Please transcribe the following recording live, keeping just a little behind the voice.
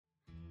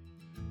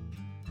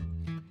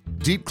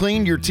Deep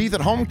Clean Your Teeth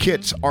at Home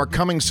kits are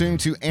coming soon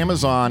to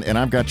Amazon, and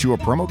I've got you a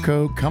promo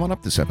code coming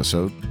up this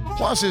episode.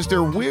 Plus, is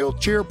there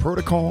wheelchair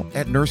protocol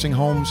at nursing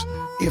homes?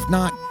 If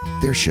not,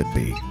 there should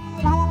be.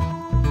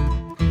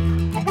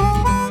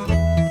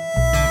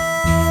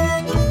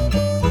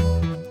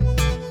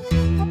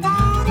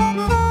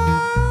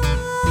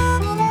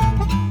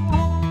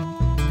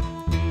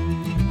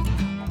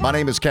 My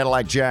name is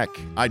Cadillac Jack.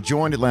 I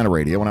joined Atlanta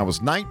Radio when I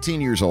was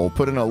 19 years old,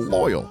 put in a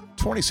loyal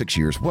 26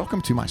 years.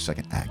 Welcome to my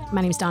second act.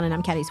 My name is Donna, and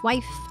I'm Caddy's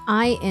wife.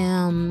 I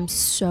am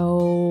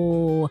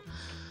so,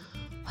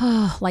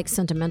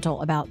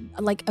 sentimental about,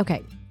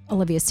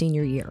 Olivia's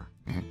senior year,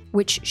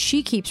 which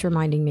she keeps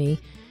reminding me,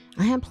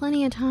 I have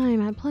plenty of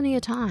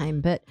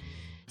time. But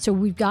so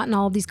we've gotten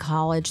all of these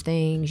college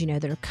things,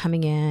 that are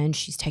coming in.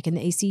 She's taken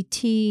the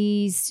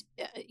ACTs,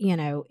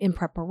 in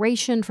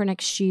preparation for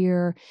next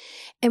year.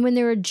 And when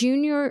they're a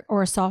junior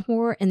or a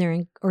sophomore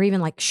and or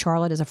even like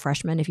Charlotte as a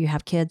freshman, if you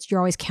have kids, you're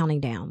always counting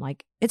down.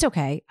 Like, it's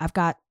okay. I've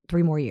got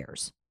 3 more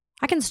years.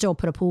 I can still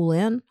put a pool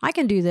in. I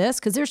can do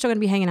this because they're still going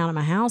to be hanging out at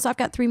my house. I've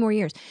got 3 more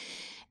years.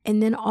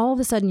 And then all of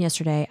a sudden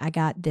yesterday, I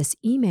got this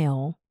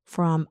email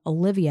from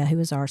Olivia, who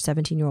is our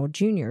 17-year-old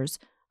junior's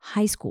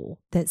high school,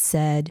 that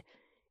said,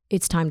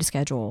 it's time to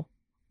schedule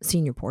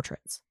senior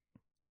portraits.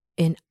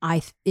 And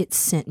it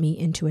sent me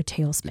into a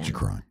tailspin. Did you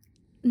cry?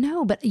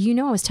 No, but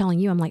I was telling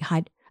you, I'm like,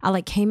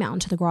 I came out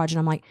into the garage and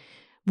I'm like,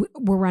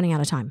 we're running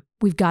out of time.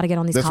 We've got to get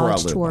on these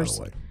college tours.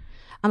 By the way.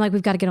 I'm like,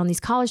 we've got to get on these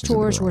college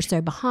tours. We're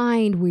so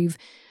behind.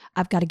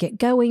 I've got to get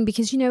going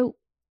because,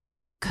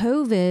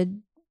 COVID,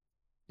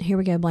 here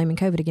we go, blaming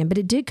COVID again, but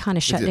it did kind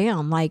of shut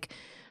down. Like,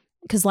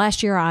 because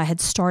last year I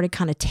had started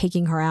kind of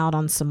taking her out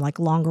on some like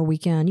longer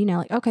weekend,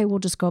 okay, we'll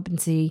just go up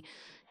and see,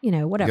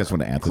 whatever. You guys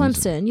went to Athens?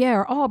 Clemson,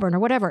 or Auburn or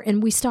whatever.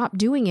 And we stopped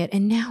doing it.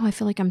 And now I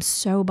feel like I'm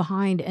so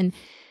behind and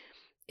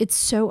it's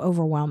so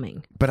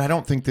overwhelming. But I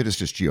don't think that it's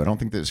just you. I don't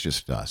think that it's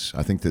just us.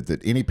 I think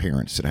that any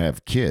parents that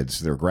have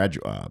kids, the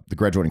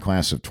graduating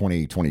class of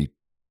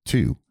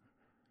 2022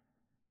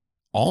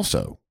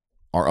 also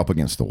are up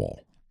against the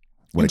wall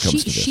when it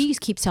comes to this. She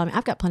keeps telling me,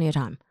 I've got plenty of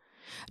time.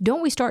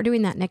 Don't we start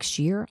doing that next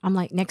year? I'm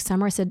like, next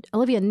summer. I said,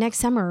 Olivia, next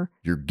summer.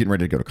 You're getting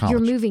ready to go to college. You're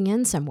moving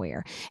in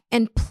somewhere.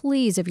 And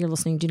please, if you're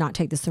listening, do not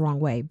take this the wrong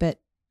way. But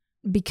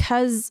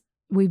because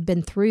we've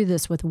been through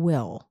this with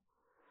Will,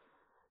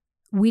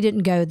 we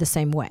didn't go the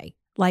same way.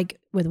 Like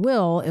with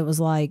Will, it was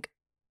like,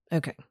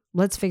 okay,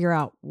 let's figure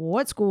out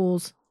what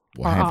schools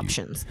are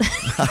options.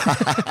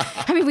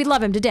 I mean, we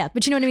love him to death,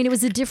 but you know what I mean? It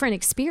was a different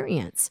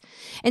experience.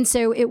 And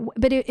so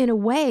in a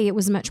way, it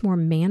was much more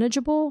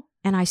manageable.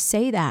 And I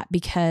say that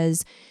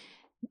because,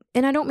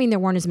 and I don't mean there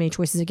weren't as many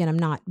choices. Again, I'm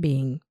not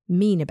being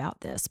mean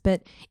about this,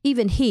 but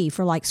even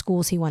for like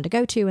schools he wanted to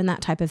go to and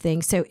that type of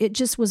thing. So it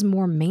just was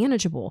more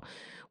manageable.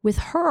 With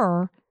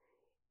her,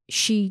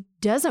 she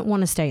doesn't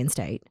want to stay in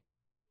state.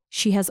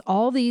 She has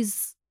all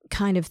these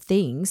kind of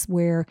things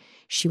where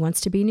she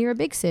wants to be near a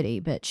big city,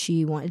 but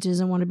she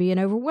doesn't want to be an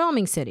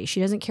overwhelming city. She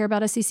doesn't care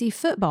about SEC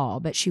football,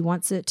 but she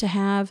wants it to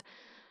have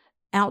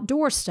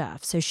outdoor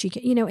stuff. So she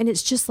can, and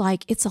it's just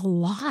like, it's a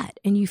lot.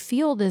 And you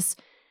feel this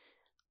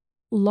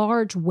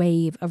large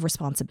wave of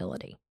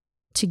responsibility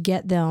to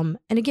get them.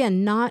 And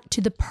again, not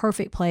to the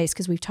perfect place,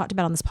 because we've talked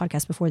about on this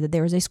podcast before that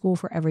there is a school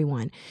for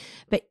everyone.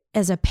 But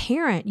as a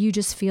parent, you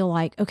just feel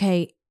like,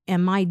 okay,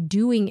 am I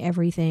doing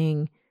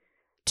everything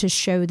to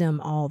show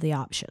them all the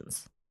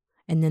options?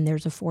 And then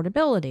there's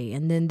affordability,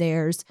 and then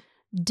there's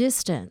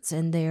distance,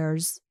 and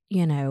there's,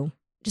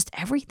 just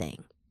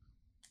everything.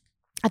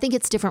 I think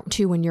it's different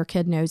too when your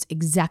kid knows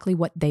exactly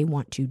what they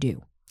want to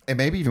do. And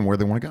maybe even where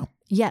they want to go.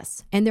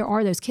 Yes. And there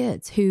are those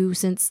kids who,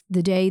 since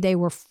the day they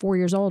were 4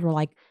 years old, were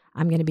like,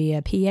 I'm going to be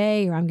a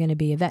PA, or I'm going to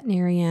be a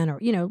veterinarian, or,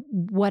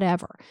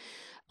 whatever.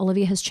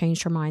 Olivia has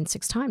changed her mind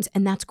 6 times,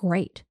 and that's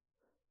great.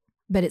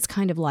 But it's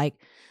kind of like,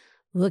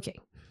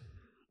 looking,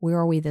 where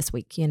are we this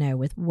week,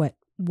 with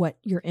what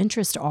your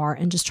interests are,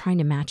 and just trying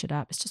to match it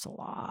up. It's just a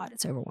lot.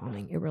 It's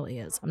overwhelming. It really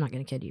is. I'm not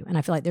going to kid you. And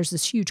I feel like there's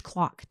this huge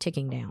clock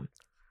ticking down.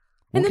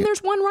 And then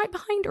there's one right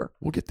behind her.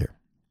 We'll get there.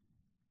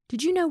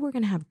 Did you know we're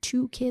going to have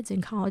 2 kids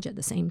in college at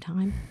the same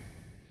time?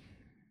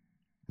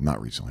 Not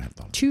recently, I have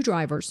thought. 2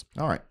 drivers.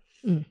 All right.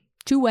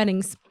 2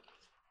 weddings.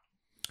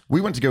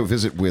 We went to go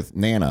visit with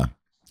Nana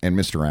and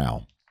Mr.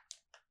 Al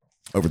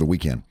over the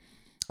weekend.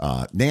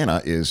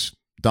 Nana is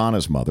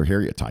Donna's mother,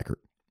 Harriet Tykert.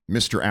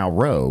 Mr. Al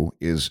Rowe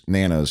is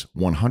Nana's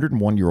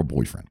 101-year-old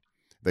boyfriend.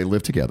 They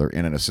live together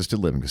in an assisted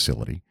living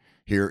facility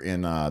here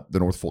in the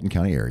North Fulton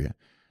County area,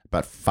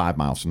 about 5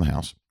 miles from the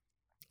house.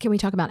 Can we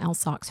talk about Al's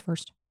socks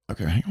first?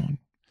 Okay, hang on.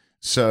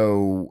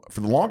 So for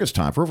the longest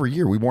time, for over a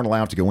year, we weren't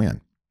allowed to go in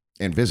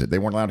and visit. They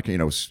weren't allowed to, it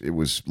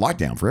was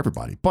lockdown for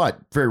everybody. But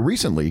very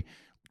recently,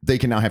 they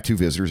can now have 2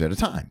 visitors at a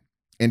time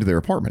into their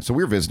apartment. So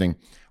we were visiting,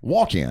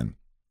 walk in.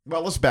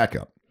 Well, let's back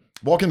up.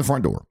 Walk in the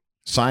front door,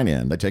 sign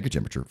in. They take a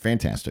temperature.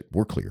 Fantastic.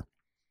 We're clear.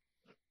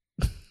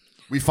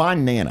 We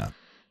find Nana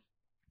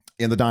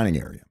in the dining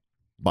area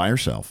by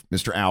herself.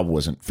 Mr. Al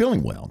wasn't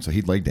feeling well, so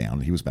he laid down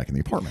and he was back in the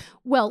apartment.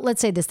 Well,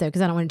 let's say this, though,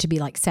 because I don't want it to be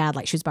like sad,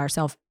 like she was by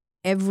herself.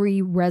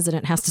 every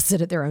resident has to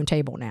sit at their own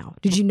table now.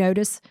 Did you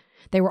notice?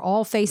 They were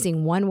all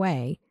facing one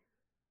way,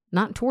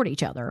 not toward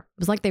each other. It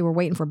was like they were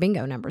waiting for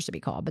bingo numbers to be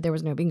called, but there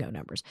was no bingo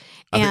numbers.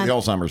 I think the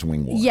Alzheimer's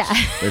wing was. Yeah.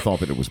 They thought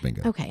that it was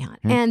bingo. Okay, hon.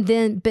 And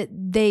then, but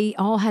they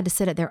all had to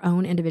sit at their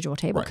own individual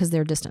table because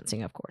they're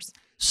distancing, of course.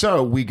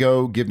 So we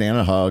go give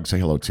Nana a hug, say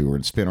hello to her,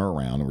 and spin her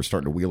around, and we're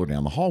starting to wheel her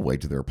down the hallway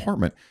to their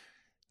apartment.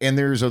 And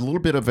there's a little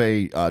bit of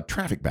a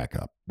traffic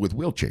backup with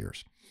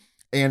wheelchairs.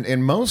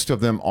 And most of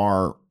them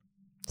are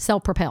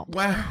self-propelled.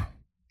 Well,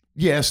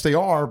 yes, they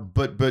are,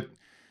 but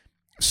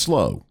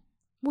slow.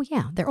 Well,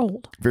 yeah, they're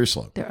old. Very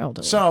slow. They're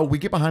older. So we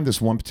get behind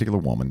this one particular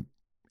woman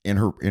in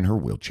her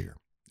wheelchair,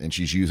 and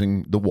she's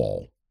using the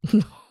wall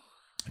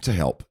to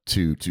help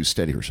to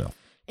steady herself.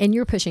 And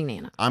you're pushing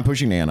Nana. I'm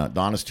pushing Nana.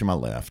 Donna's to my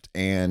left,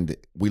 and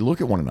we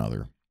look at one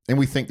another, and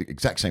we think the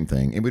exact same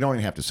thing, and we don't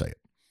even have to say it.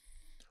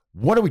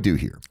 What do we do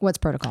here? What's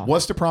protocol?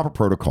 What's the proper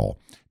protocol?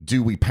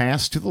 Do we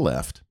pass to the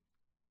left,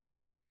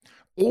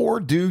 or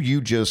do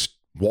you just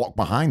walk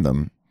behind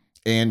them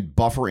and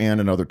buffer in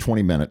another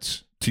 20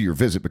 minutes to your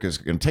visit because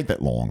it's going to take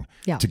that long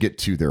to get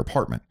to their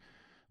apartment,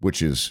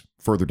 which is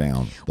further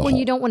down the hall.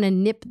 You don't want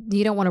to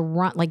you don't want to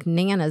run like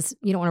Nana's,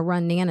 you don't want to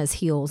run Nana's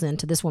heels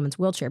into this woman's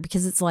wheelchair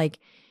because it's like,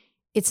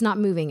 it's not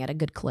moving at a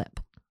good clip.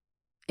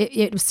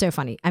 It was so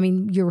funny. I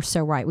mean, you're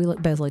so right. We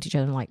both looked at each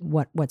other and like,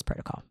 what's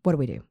protocol? What do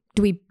we do?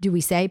 Do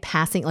we say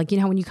passing? Like, you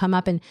know, when you come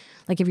up and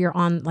like, if you're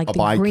on like the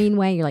bike.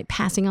 greenway, you're like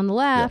passing on the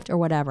left or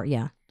whatever.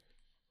 Yeah.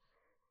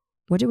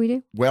 What did we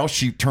do? Well,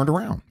 she turned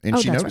around and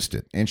she noticed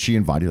it and she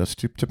invited us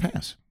to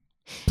pass.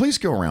 Please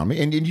go around me.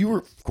 And you were,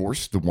 of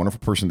course, the wonderful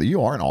person that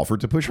you are and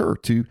offered to push her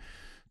to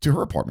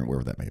her apartment,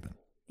 wherever that may have been.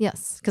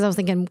 Yes. Because I was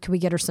thinking, could we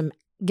get some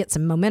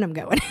momentum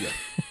going? Yeah.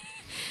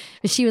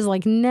 But she was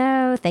like,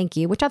 no, thank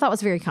you, which I thought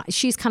was very kind.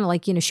 She's kind of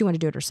like, you know, she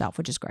wanted to do it herself,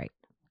 which is great.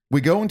 We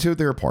go into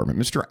their apartment.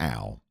 Mr.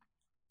 Al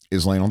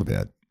is laying on the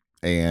bed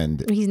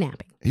and he's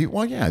napping. He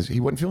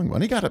wasn't feeling well.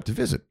 And he got up to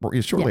visit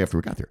shortly after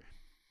we got there.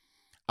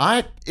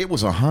 It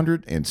was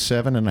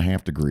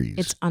 107.5 degrees.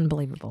 It's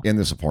unbelievable. In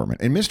this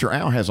apartment. And Mr.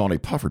 Al has on a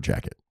puffer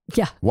jacket.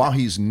 Yeah. While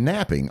he's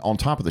napping on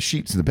top of the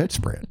sheets in the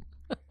bedspread.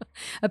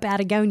 A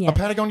Patagonia. A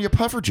Patagonia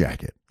puffer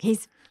jacket.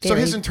 So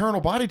his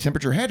internal body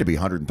temperature had to be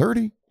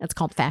 130. That's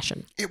called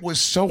fashion. It was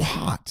so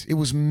hot. It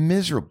was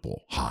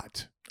miserable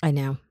hot. I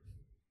know.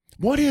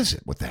 What is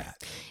it with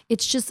that?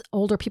 It's just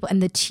older people.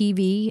 And the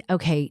TV,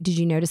 okay, did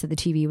you notice that the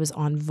TV was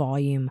on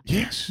volume?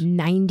 Yes.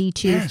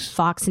 92. Yes.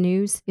 Fox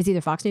News. It's either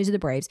Fox News or the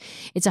Braves.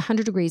 It's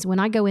 100 degrees. When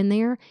I go in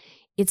there,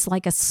 it's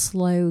like a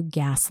slow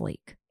gas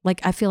leak. Like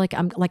I feel like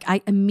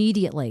I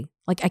immediately,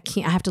 like I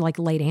have to like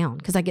lay down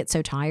because I get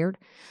so tired.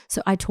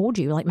 So I told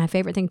you, like my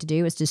favorite thing to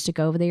do is just to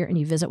go over there and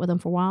you visit with them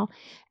for a while.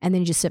 And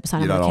then you just sit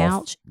beside them on the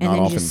couch and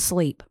then you just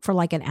sleep for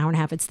like an hour and a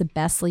half. It's the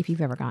best sleep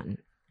you've ever gotten.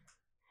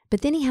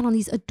 But then he had on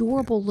these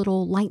adorable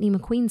little Lightning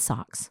McQueen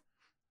socks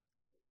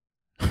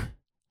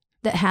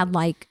that had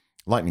like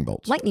lightning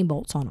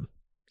bolts on them.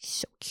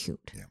 So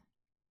cute. Yeah.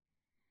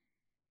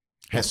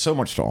 Has so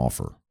much to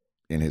offer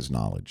in his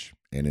knowledge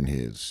and in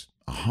his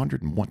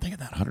 101. Think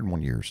of that,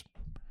 101 years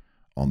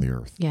on the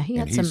earth. Yeah, he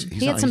had some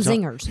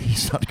zingers.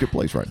 He's not a good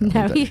place right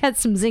now. No, he had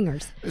some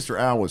zingers. Mr.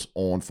 Al was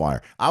on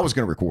fire. I was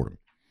going to record him.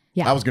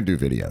 Yeah. I was going to do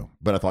video,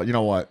 but I thought, you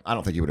know what? I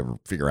don't think he would ever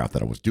figure out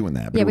that I was doing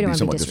that. But it would be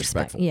somewhat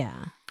disrespectful. Yeah.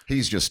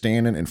 He's just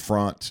standing in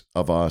front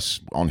of us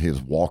on his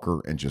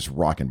walker and just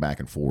rocking back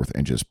and forth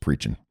and just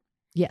preaching.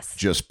 Yes.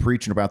 Just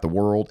preaching about the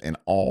world and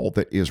all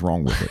that is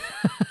wrong with it.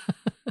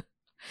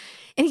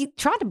 And he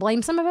tried to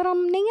blame some of it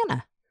on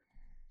Nana.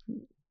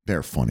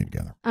 They're funny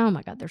together. Oh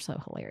my God, they're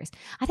so hilarious.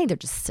 I think they're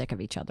just sick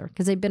of each other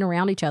because they've been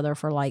around each other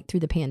for like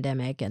through the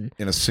pandemic and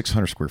in a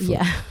 600 square foot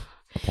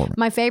apartment.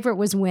 My favorite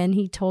was when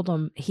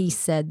he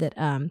said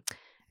that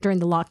during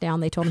the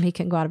lockdown they told him he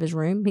couldn't go out of his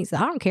room. He said,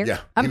 I don't care.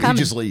 Yeah, I'm coming.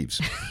 He just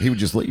leaves. He would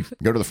just leave,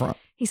 go to the front.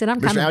 He said, I'm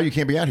Mr. coming. Al, you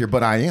can't be out here,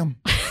 but I am.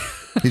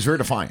 He's very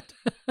defiant,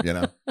 you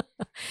know.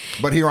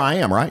 But here I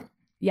am, right?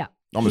 Yeah.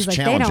 Almost He's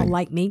like, challenging. they don't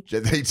like me.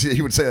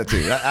 He would say that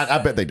too. I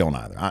bet they don't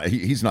either.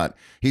 He's not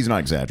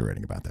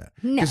exaggerating about that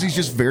because he's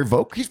just very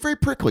vocal. He's very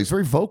prickly. He's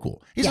very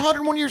vocal. He's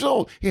 101 years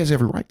old. He has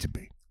every right to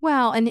be.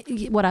 Well, and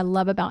what I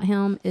love about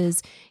him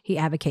is he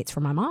advocates for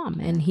my mom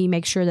and he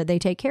makes sure that they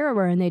take care of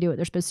her and they do what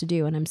they're supposed to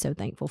do. And I'm so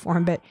thankful for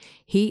him. But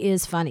he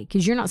is funny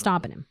because you're not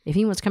stopping him. If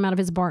he wants to come out of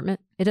his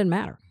apartment, it doesn't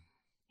matter.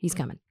 He's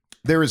coming.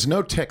 There is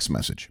no text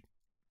message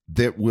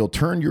that will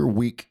turn your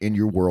week and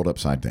your world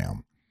upside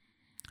down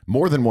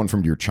more than one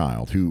from your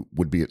child who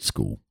would be at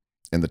school.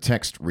 And the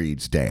text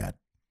reads, Dad,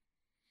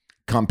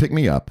 come pick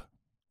me up.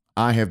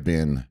 I have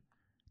been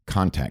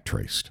contact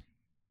traced.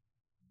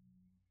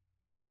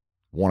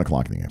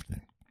 1:00 in the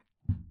afternoon.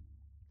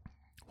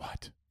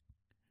 What?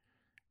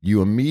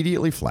 You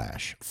immediately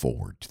flash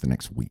forward to the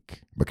next week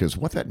because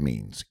what that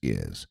means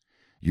is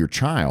your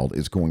child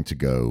is going to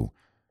go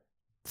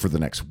for the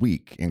next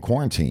week in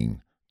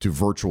quarantine to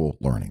virtual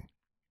learning,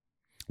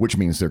 which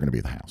means they're going to be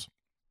at the house.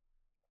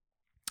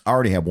 I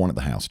already have one at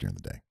the house during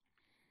the day.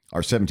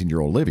 Our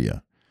 17-year-old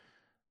Olivia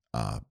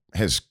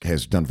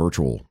has done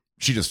virtual.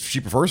 She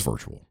prefers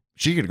virtual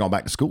She could have gone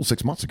back to school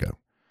 6 months ago,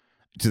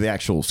 to the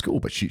actual school,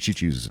 but she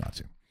chooses not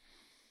to.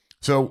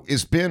 So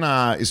it's been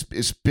a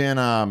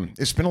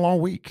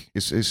long week.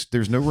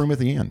 There's no room at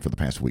the inn for the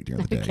past week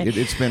during the day. Okay.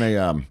 It's been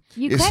a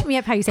You crack me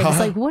up how you say it. It's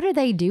like, what are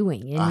they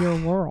doing in your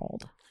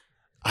world?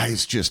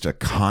 It's just a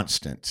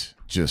constant,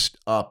 just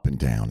up and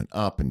down and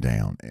up and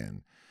down,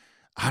 and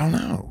I don't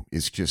know.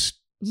 It's just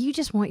You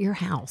just want your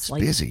house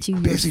like busy to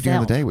during the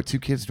yourself. day with 2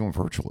 kids doing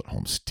virtual at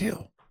home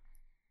still.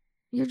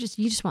 You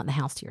just want the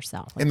house to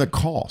yourself. And the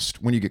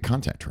cost when you get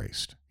contact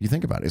traced, you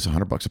think about it, it's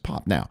 $100 a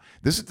pop. Now,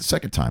 this is the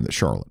second time that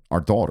Charlotte, our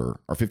daughter,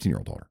 our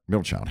 15-year-old daughter,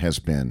 middle child, has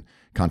been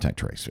contact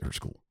traced at her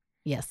school.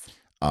 Yes.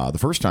 The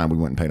first time we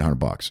went and paid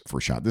 $100 for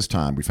a shot. This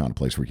time we found a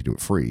place where you could do it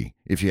free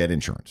if you had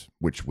insurance,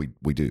 which we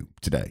do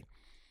today.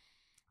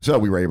 So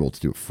we were able to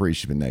do it free.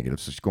 She's been negative.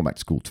 So she's going back to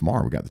school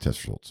tomorrow. We got the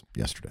test results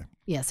yesterday.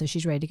 Yeah, so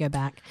she's ready to go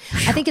back.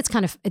 I think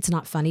it's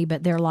not funny,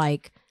 but they're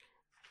like,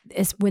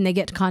 it's when they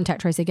get to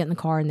contact trace, they get in the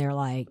car and they're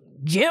like,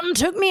 Jim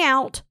took me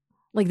out.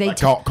 Like they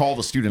call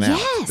the student out.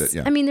 Yes.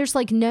 I mean, there's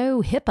like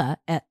no HIPAA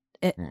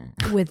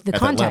with the At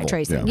contact that level,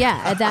 tracing.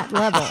 yeah. Yeah, at that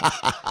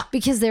level.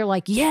 Because they're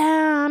like,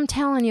 yeah, I'm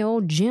telling you,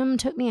 old Jim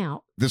took me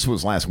out. This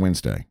was last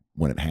Wednesday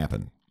when it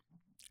happened.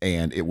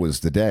 And it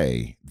was the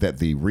day that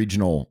the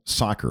regional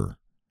soccer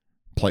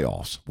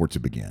playoffs were to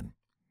begin.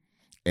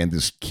 And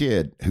this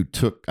kid who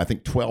took, I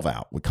think, 12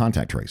 out with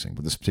contact tracing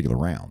with this particular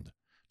round,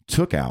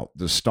 took out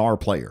the star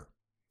player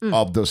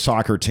of the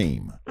soccer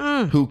team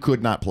who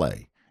could not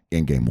play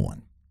in game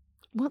 1.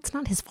 Well, it's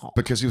not his fault.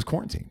 Because he was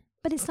quarantined.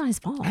 But it's not his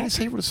fault. I didn't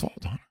say it was his fault,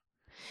 Donna.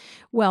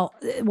 Well,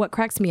 what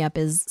cracks me up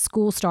is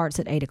school starts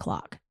at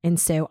 8:00. And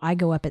so I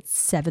go up at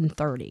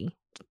 7:30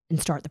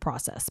 and start the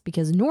process.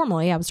 Because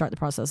normally I would start the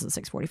process at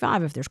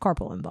 6:45 if there's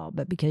carpool involved.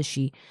 But because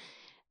she,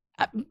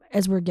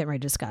 as we're getting ready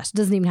to discuss,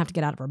 doesn't even have to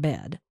get out of her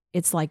bed.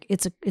 It's like,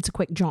 it's a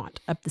quick jaunt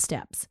up the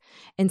steps.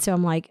 And so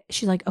I'm like,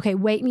 she's like, okay,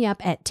 wake me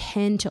up at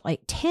 10 till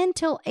 8. 10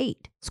 till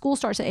 8. School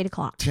starts at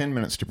 8:00. 10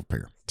 minutes to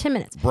prepare. 10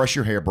 minutes. Brush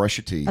your hair, brush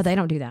your teeth. Oh, they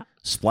don't do that.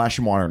 Splash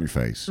some water on your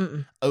face.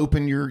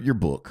 Open your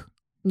book.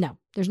 No,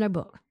 there's no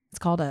book. It's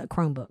called a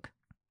Chromebook.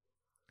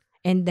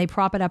 And they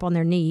prop it up on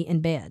their knee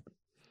in bed.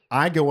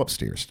 I go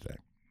upstairs today.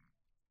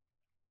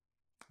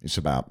 It's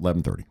about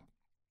 11:30.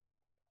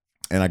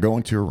 And I go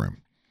into her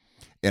room.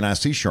 And I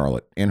see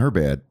Charlotte in her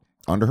bed,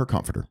 under her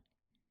comforter,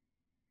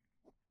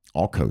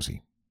 all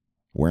cozy,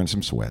 wearing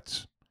some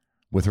sweats,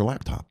 with her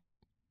laptop,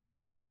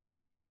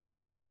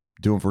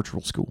 doing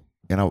virtual school.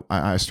 And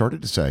I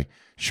started to say,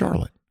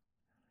 Charlotte,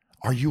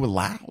 are you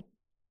allowed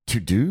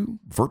to do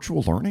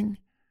virtual learning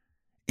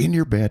in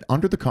your bed,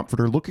 under the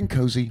comforter, looking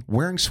cozy,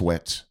 wearing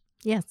sweats?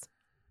 Yes.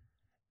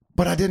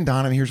 But I didn't,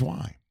 Donna, and here's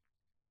why.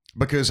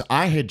 Because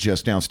I had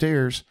just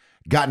downstairs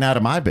gotten out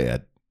of my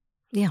bed,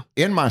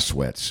 in my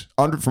sweats,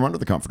 from under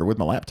the comforter with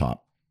my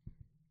laptop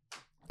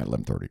at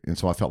 11:30. And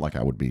so I felt like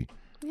I would be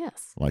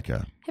like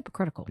a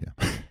hypocritical. Yeah.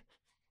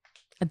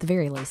 At the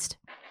very least.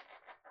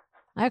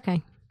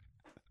 Okay.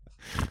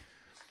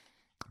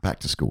 Back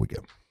to school we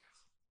go.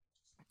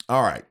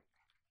 All right.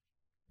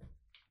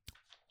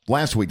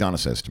 Last week, Donna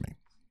says to me,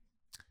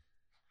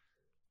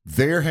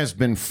 there has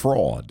been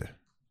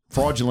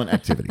fraudulent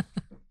activity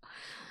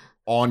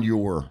on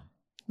your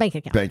bank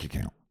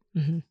account.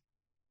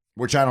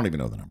 Which I don't even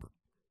know the number.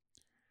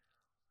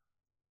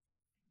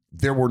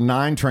 There were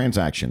 9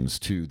 transactions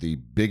to the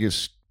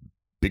biggest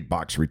big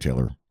box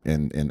retailer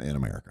in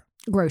America.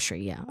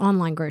 Grocery, yeah.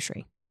 Online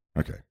grocery.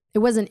 Okay. It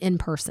wasn't in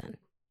person.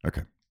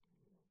 Okay.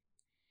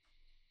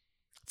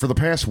 For the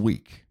past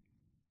week,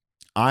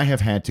 I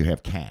have had to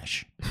have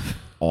cash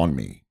on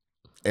me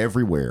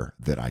everywhere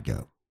that I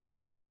go.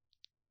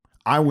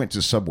 I went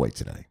to Subway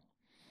today,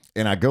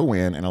 and I go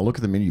in and I look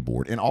at the menu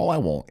board, and all I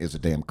want is a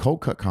damn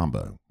cold cut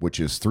combo, which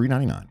is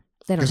 $3.99.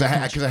 Because I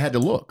had to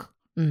look.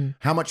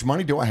 How much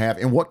money do I have,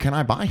 and what can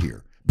I buy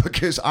here?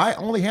 Because I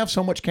only have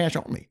so much cash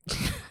on me.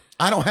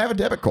 I don't have a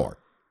debit card.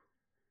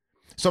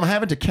 So I'm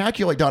having to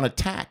calculate down a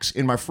tax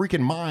in my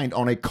freaking mind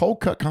on a cold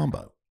cut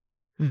combo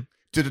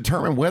to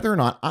determine whether or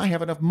not I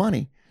have enough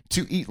money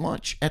to eat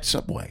lunch at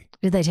Subway.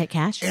 Did they take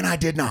cash? And I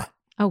did not.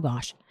 Oh,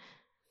 gosh.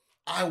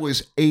 I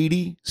was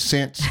 80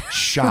 cents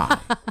shy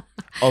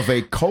of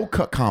a cold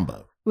cut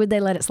combo. Would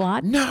they let it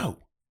slide? No.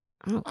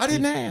 Oh, I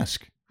didn't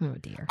ask. Oh,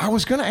 dear. I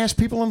was going to ask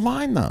people in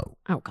line, though.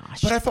 Oh,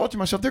 gosh. But I thought to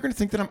myself, they're going to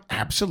think that I'm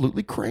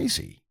absolutely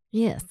crazy.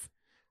 Yes.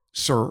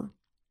 Sir,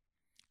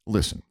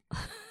 listen.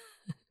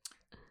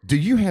 Do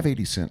you have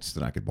 80 cents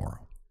that I could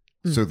borrow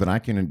so that I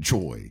can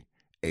enjoy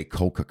a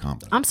cold cut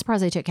combo? I'm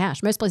surprised they took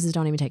cash. Most places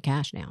don't even take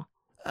cash now.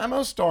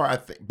 Most are, I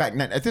think, back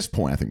now, at this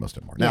point, I think most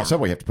of them are. Now,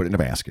 Subway, you have to put it in a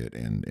basket,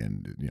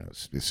 and you know,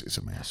 it's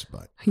a mess.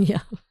 But yeah.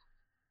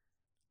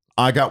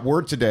 I got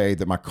word today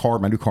that my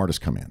new card has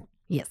come in.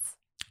 Yes.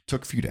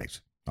 Took a few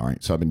days. All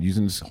right. So I've been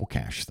using this whole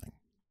cash thing.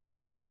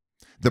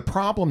 The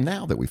problem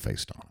now that we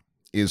faced on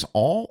is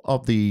all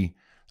of the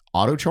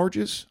auto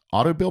charges,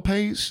 auto bill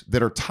pays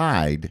that are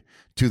tied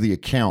to the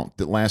account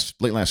that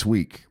late last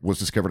week was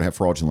discovered to have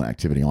fraudulent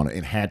activity on it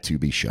and had to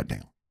be shut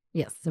down.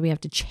 Yes. So we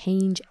have to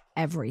change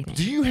everything.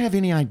 Do you have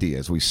any idea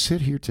as we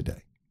sit here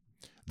today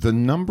The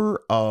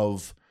number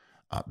of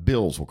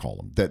bills, we'll call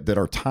them, that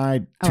are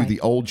tied to the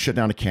old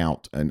shutdown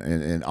account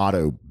and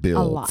auto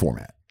bill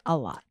format. A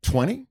lot.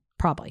 20?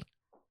 Probably.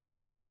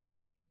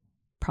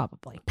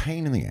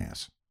 Pain in the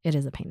ass. It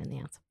is a pain in the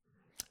ass.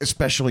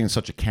 Especially in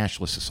such a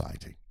cashless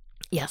society.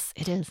 Yes,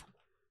 it is.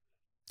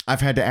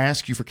 I've had to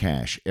ask you for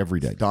cash every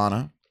day.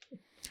 Donna,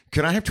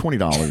 can I have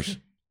 $20?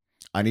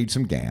 I need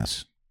some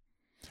gas.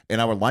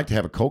 And I would like to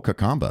have a cold cut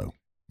combo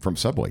from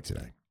Subway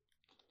today.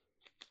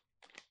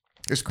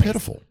 It's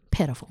pitiful.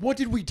 Pitiful. What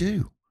did we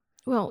do?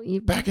 Well,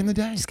 back in the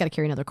day, just got to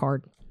carry another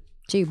card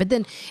too. But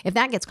then if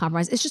that gets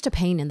compromised, it's just a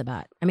pain in the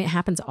butt. I mean, it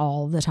happens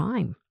all the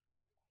time.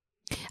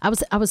 I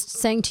was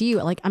saying to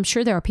you, like, I'm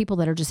sure there are people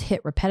that are just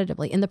hit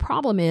repetitively. And the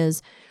problem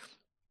is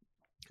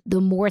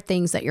the more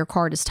things that your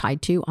card is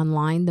tied to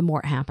online, the more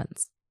it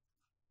happens.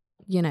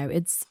 You know,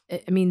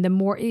 the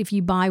more, if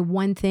you buy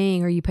one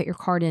thing or you put your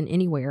card in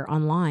anywhere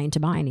online to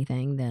buy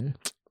anything, then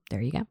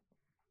there you go.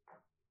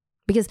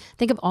 Because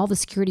think of all the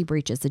security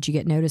breaches that you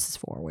get notices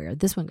for, where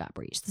this one got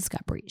breached, this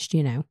got breached,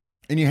 you know.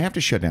 And you have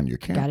to shut down your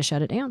account. Got to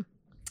shut it down.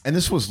 And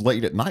this was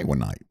late at night one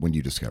night when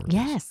you discovered this.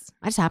 Yes.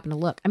 I just happened to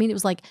look. I mean, it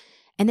was like,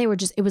 and they were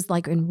just, it was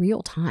like in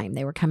real time.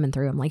 They were coming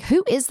through. I'm like,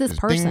 who is this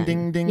person?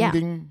 Ding, ding, ding,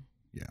 ding.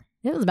 Yeah.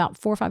 It was about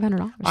 $400 or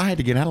 $500. I had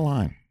to get out of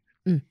line.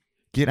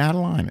 Get out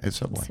of line at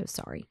Subway. I'm so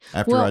sorry.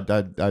 After I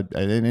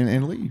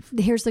and leave.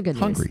 Here's the good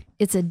news. Hungry.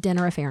 It's a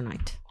dinner affair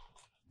night.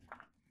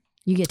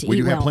 You get to eat well.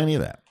 We do have plenty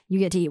of that. You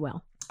get to eat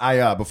well.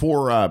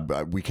 Before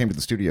we came to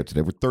the studio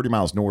today, we're 30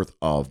 miles north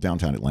of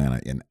downtown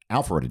Atlanta in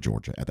Alpharetta,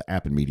 Georgia, at the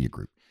Appen Media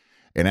Group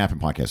and Appen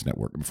Podcast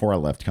Network. Before I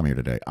left to come here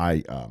today,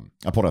 I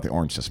pulled out the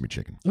orange sesame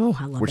chicken. Oh,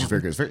 I love that. Which is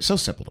very good. It's so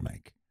simple to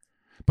make,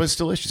 but it's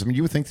delicious. I mean,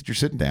 you would think that you're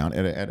sitting down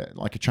at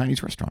like a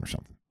Chinese restaurant or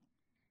something.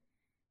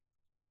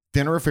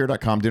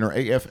 Dinneraffair.com,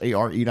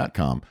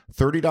 dinnerafare.com,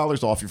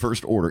 $30 off your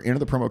first order. Enter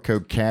the promo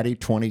code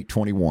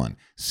CADDY2021,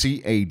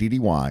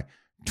 CADDY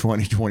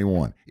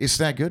 2021. It's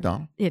that good,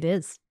 Dom. It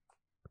is.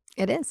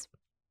 It is.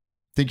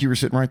 Think you were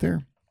sitting right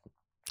there?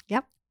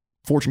 Yep.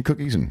 Fortune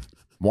cookies and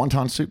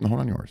wonton soup and the whole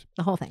nine yards.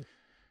 The whole thing.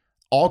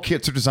 All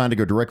kits are designed to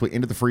go directly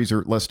into the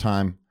freezer, less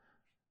time,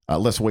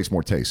 less waste,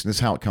 more taste. And this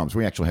is how it comes.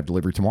 We actually have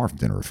delivery tomorrow from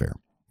Dinner Affair.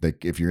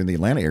 If you're in the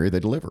Atlanta area, they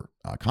deliver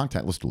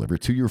contactless delivery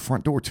to your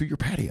front door, to your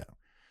patio.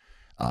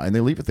 And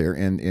they leave it there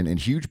in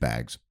huge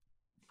bags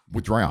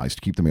with dry ice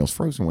to keep the meals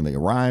frozen. When they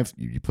arrive,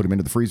 you put them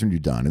into the freezer and you're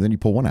done. And then you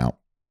pull one out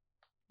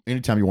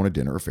anytime you want a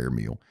Dinner Affair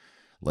meal.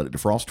 Let it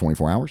defrost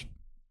 24 hours.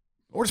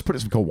 Or just put it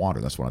in some cold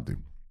water. That's what I do.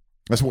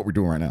 That's what we're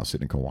doing right now,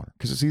 sitting in cold water,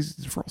 because it's easy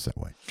to defrost that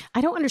way. I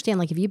don't understand,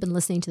 like, if you've been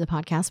listening to the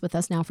podcast with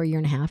us now for a year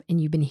and a half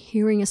and you've been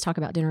hearing us talk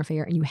about Dinner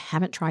Affair and you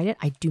haven't tried it,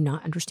 I do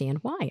not understand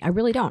why. I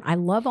really don't. I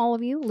love all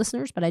of you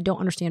listeners, but I don't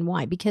understand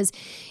why, because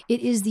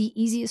it is the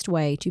easiest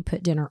way to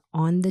put dinner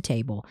on the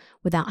table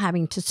without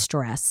having to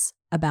stress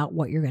about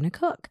what you're going to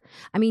cook.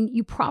 I mean,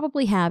 you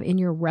probably have in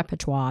your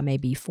repertoire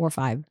maybe 4 or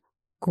 5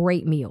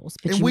 great meals.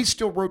 But we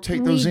still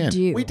rotate those in.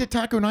 Do. We did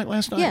taco night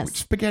last night. Yes.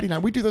 Spaghetti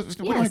night. We do those.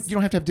 Yes. You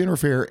don't have to have Dinner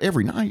Affair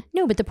every night.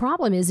 No, but the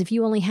problem is if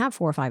you only have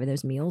 4 or 5 of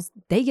those meals,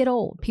 they get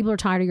old. People are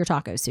tired of your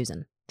tacos,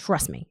 Susan.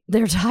 Trust me.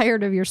 They're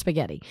tired of your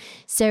spaghetti.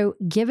 So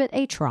give it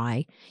a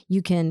try.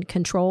 You can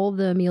control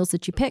the meals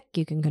that you pick.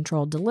 You can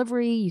control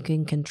delivery. You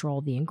can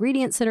control the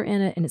ingredients that are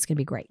in it, and it's going to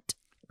be great.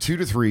 2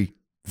 to 3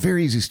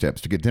 very easy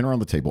steps to get dinner on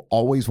the table.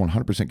 Always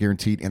 100%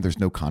 guaranteed, and there's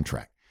no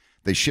contract.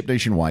 They ship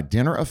nationwide.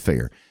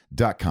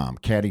 Dinneraffair.com.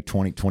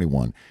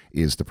 CADDY2021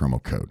 is the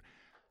promo code.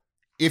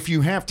 If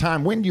you have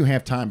time, when do you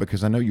have time?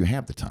 Because I know you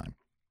have the time.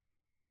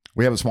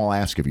 We have a small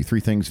ask of you. 3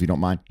 things, if you don't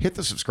mind. Hit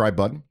the subscribe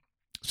button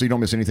so you don't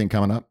miss anything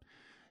coming up.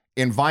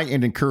 Invite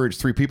and encourage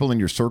 3 people in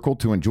your circle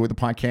to enjoy the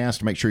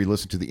podcast. Make sure you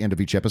listen to the end of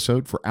each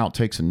episode for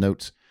outtakes and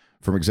notes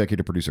from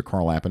executive producer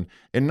Carl Appen.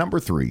 And number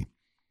 3,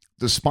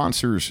 the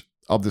sponsors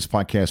of this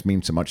podcast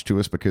mean so much to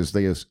us because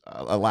they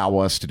allow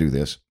us to do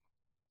this.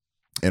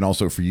 And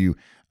also for you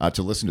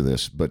to listen to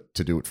this, but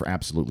to do it for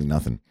absolutely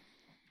nothing.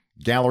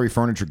 Gallery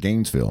Furniture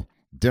Gainesville,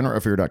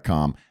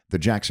 dinneraffair.com, the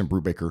Jackson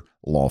Brubaker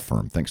Law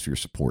Firm. Thanks for your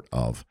support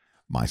of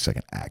my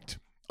second act.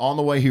 On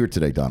the way here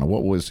today, Donna,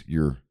 what was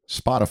your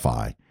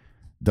Spotify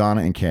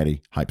Donna and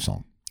Caddy hype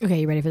song? Okay,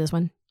 you ready for this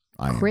one?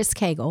 Chris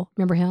Cagle.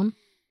 Remember him?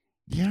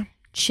 Yeah.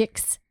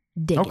 Chicks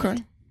Dig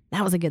It.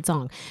 That was a good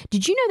song.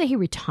 Did you know that he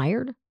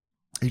retired?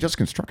 He does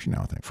construction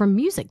now, I think. From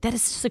music. That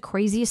is just the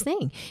craziest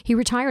thing. He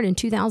retired in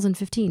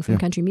 2015 from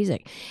country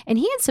music. And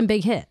he had some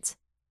big hits.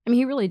 I mean,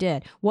 he really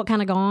did. What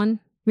Kind of Gone?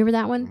 Remember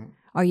that one? Mm-hmm.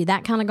 Are you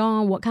that kind of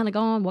gone? What kind of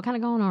gone? What kind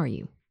of gone are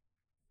you?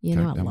 You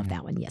know, I love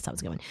that one. Yes, I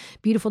was going.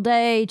 Beautiful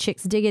Day,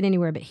 Chicks Dig It,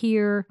 Anywhere But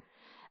Here.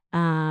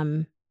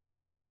 Yeah,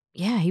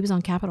 he was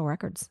on Capitol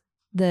Records.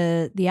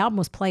 The album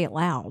was Play It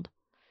Loud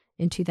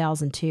in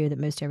 2002 that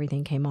most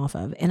everything came off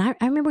of. And I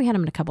remember we had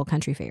him at a couple of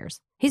country fairs.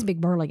 He's a big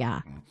burly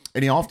guy.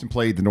 And he often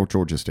played the North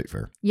Georgia State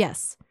Fair.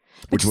 Yes.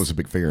 Which was a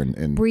big fair.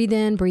 In Breathe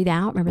In, Breathe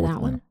Out. Remember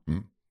that one? Mm-hmm.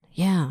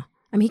 Yeah.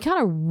 I mean, he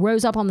kind of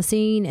rose up on the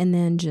scene and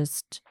then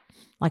just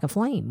like a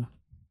flame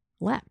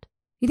left.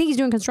 You think he's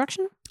doing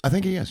construction? I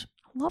think he is.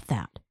 I love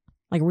that.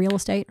 Like real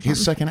estate?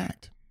 His second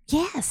act.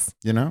 Yes.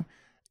 You know?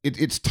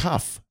 it's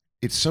tough.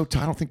 It's so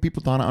tough. I don't think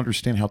people don't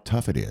understand how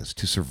tough it is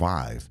to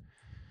survive.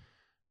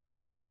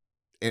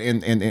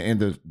 And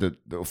the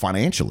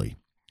financially,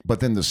 but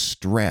then the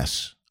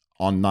stress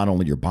on not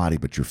only your body,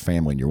 but your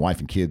family and your wife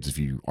and kids, if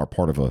you are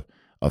part of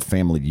a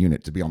family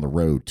unit, to be on the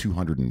road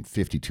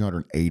 250,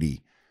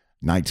 280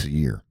 nights a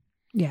year.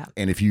 Yeah.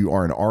 And if you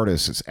are an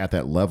artist that's at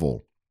that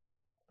level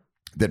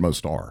that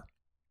most are,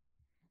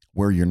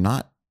 where you're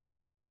not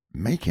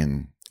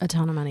making a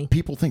ton of money.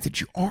 People think that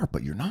you are,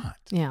 but you're not.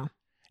 Yeah.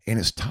 And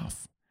it's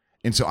tough.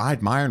 And so I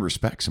admire and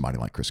respect somebody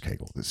like Chris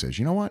Cagle that says,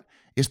 you know what?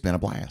 It's been a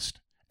blast.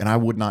 And I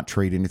would not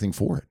trade anything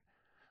for it.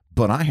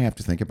 But I have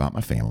to think about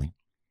my family.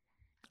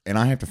 And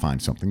I have to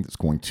find something that's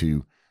going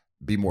to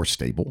be more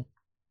stable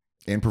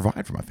and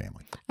provide for my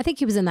family. I think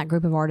he was in that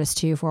group of artists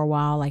too for a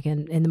while, like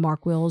in the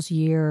Mark Wills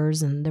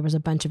years. And there was a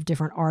bunch of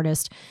different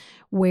artists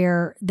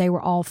where they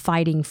were all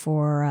fighting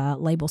for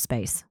label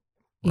space.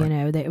 Right. You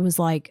know, it was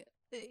like,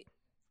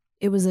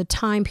 it was a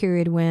time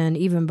period when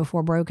even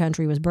before Bro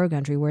Country was Bro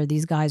Country, where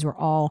these guys were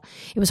all,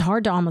 it was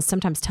hard to almost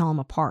sometimes tell them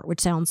apart, which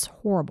sounds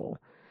horrible.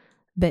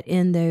 But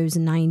in those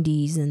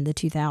 90s and the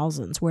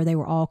 2000s where they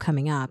were all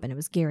coming up, and it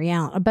was Gary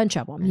Allen, a bunch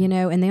of them, you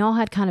know, and they all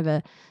had kind of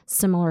a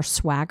similar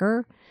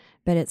swagger.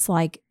 But it's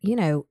like, you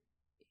know,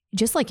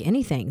 just like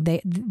anything,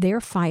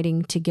 they're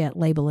fighting to get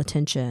label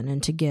attention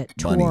and to get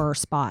tour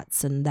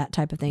spots and that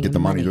type of thing. Get the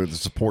money, the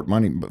support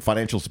money, but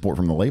financial support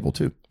from the label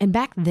too. And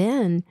back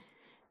then,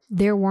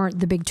 there weren't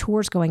the big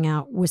tours going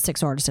out with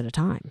 6 artists at a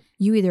time.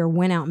 You either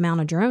went out and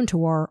mounted your own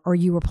tour, or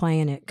you were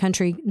playing at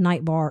country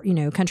night bar, you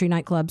know, country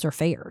nightclubs or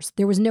fairs.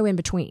 There was no in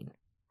between.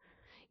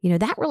 You know,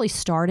 that really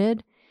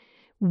started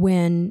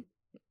when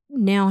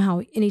now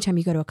how anytime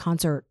you go to a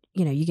concert,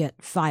 you know, you get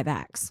 5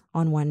 acts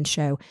on one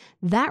show.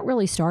 That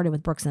really started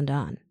with Brooks and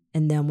Dunn.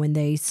 And then when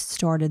they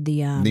started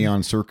the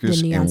Neon Circus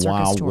Neon and Circus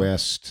Wild tour.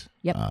 West.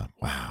 Yep.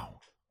 Wow.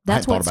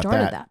 That's what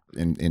started that.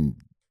 In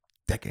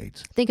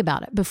decades. Think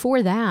about it.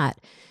 Before that,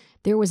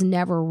 there was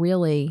never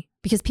really,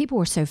 because people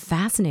were so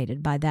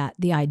fascinated by that,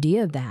 the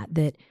idea of that,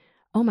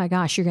 oh my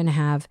gosh, you're going to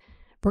have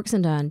Brooks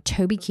and Dunn,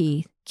 Toby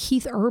Keith,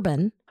 Keith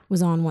Urban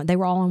was on one. They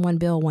were all on one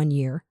bill one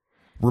year.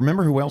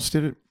 Remember who else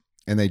did it?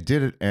 And they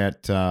did it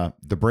at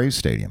the Braves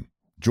Stadium,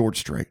 George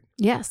Strait.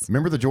 Yes.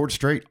 Remember the George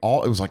Strait?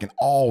 It was like an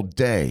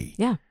all-day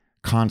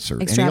concert.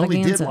 And he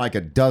only did like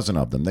a dozen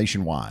of them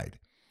nationwide.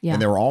 Yeah.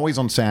 And they were always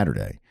on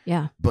Saturday.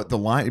 Yeah. But the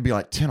line, it'd be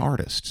like 10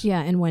 artists.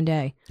 Yeah, in one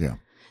day. Yeah.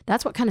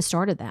 That's what kind of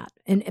started that.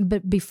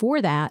 But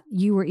before that,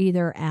 you were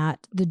either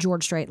at the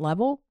George Strait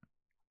level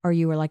or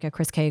you were like a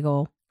Chris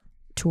Cagle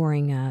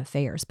touring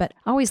fairs. But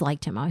I always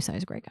liked him. I always thought he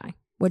was a great guy.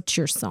 What's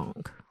your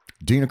song?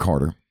 Deana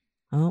Carter.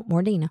 Oh,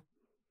 more Deana.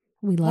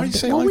 We love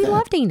we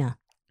love Deana.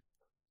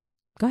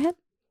 Go ahead.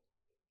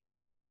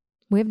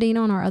 We have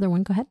Deana on our other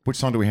one. Go ahead. Which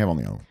song do we have on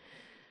the other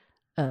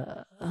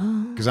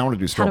one? Because I want to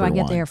do Strawberry Wine. How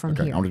do I get there from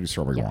here? I want to do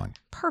Strawberry Wine.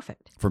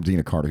 Perfect. From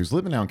Deana Carter, who's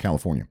living now in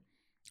California.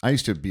 I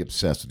used to be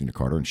obsessed with Deana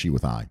Carter, and she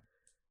with I.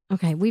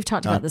 Okay, we've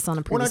talked about this on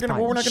a previous podcast.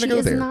 We're not going to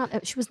go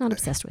there. She was not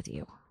obsessed with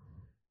you.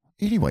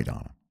 Anyway,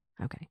 Donna.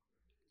 Okay.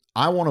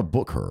 I want to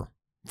book her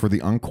for the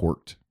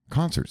Uncorked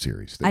concert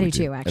series. I do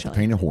too, actually. At the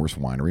Painted Horse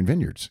Winery and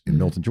Vineyards in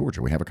Milton,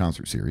 Georgia. We have a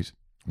concert series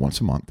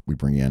once a month. We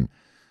bring in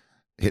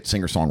hit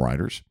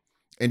singer-songwriters.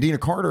 And Deana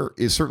Carter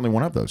is certainly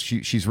one of those.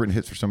 She's written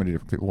hits for so many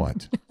different people.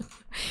 What?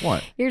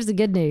 What? Here's the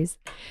good news.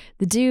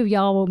 The two of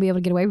y'all won't be able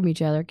to get away from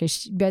each other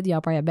because both of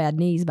y'all probably have bad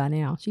knees by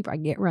now. She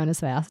probably can't run as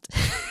fast.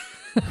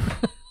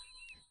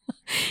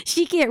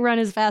 She can't run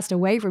as fast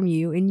away from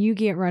you, and you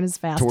can't run as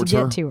fast Towards to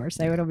get her? to her.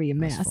 So it'll be a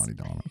mess. That's funny,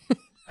 Donna.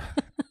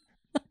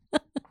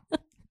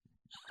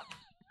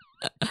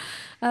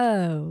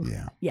 Oh.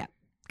 Yeah. Yeah.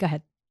 Go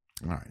ahead.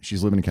 All right.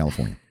 She's living in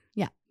California.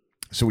 Yeah.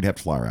 So we'd have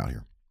to fly her out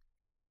here.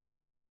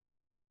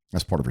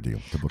 That's part of her deal.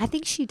 I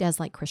think she does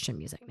like Christian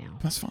music now.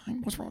 That's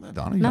fine. What's wrong with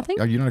that, Donna? Nothing.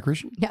 Are you not a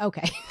Christian? Yeah.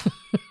 Okay.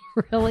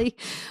 Really?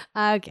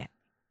 Okay.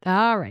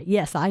 All right.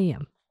 Yes, I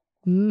am.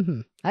 Mm-hmm.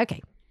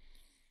 Okay.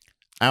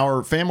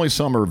 Our family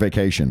summer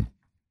vacation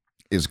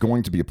is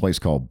going to be a place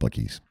called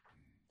Buc-ee's.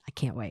 I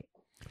can't wait.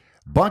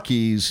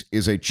 Buc-ee's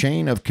is a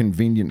chain of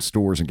convenience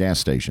stores and gas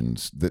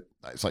stations that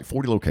it's like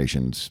 40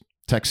 locations.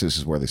 Texas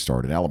is where they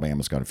started.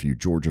 Alabama's got a few.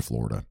 Georgia,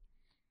 Florida.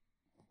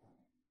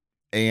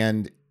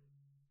 And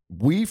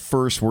we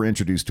first were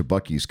introduced to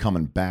Buc-ee's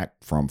coming back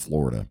from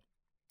Florida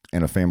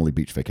and a family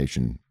beach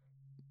vacation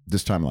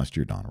this time last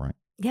year, Donna, right?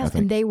 Yes,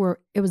 and it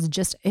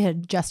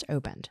had just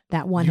opened.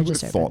 That one had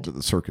just opened. You would have thought that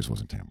the circus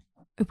was in town.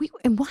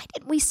 And why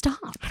didn't we stop?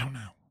 I don't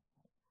know.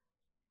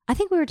 I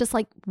think we were just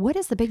like, what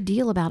is the big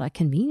deal about a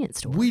convenience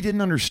store? We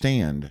didn't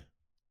understand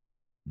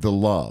the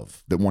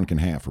love that one can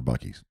have for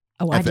Buc-ee's.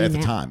 Oh, at the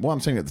time. Well, I'm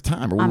saying at the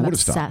time, or we would have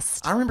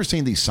stopped. I remember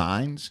seeing these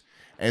signs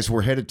as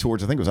we're headed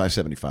towards, I think it was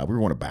I-75. We were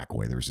going a back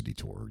way. There was a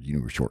detour,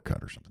 a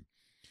shortcut or something.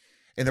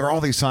 And there were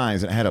all these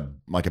signs, and it had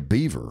a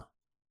beaver,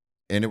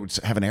 and it would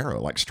have an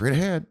arrow like straight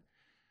ahead.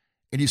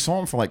 And you saw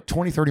them for like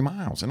 20, 30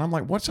 miles. And I'm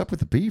like, what's up with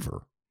the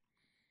beaver?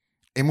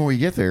 And when we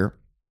get there,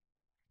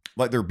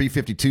 like there are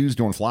B-52s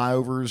doing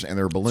flyovers, and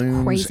there are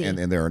balloons, and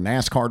there are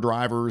NASCAR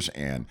drivers,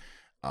 and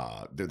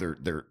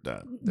They're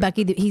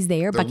Bucky, he's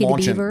there. they're Bucky the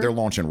launching, Beaver. they're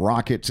launching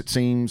rockets. It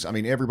seems. I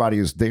mean, everybody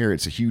is there.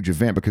 It's a huge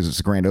event because it's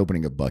the grand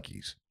opening of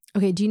Bucky's.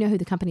 Okay, do you know who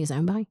the company is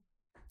owned by?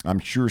 I'm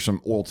sure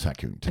some oil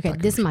tycoon. Okay,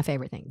 this is my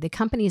favorite thing. The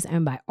company is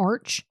owned by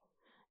Arch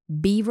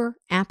Beaver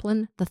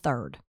Applin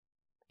III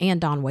and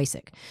Don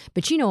Wasik.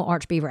 But you know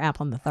Arch Beaver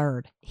Applin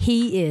III.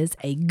 He is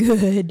a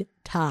good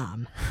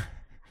time.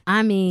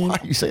 I mean, Why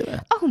do you say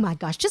that? oh my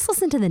gosh, just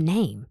listen to the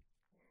name.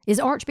 Is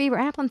Arch Beaver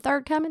Applin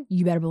III coming?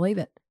 You better believe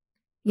it.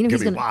 You know, It's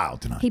he's gonna be going to,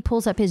 wild tonight. he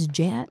pulls up his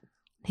jet.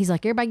 He's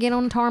like, everybody get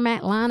on the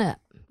tarmac, line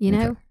up, you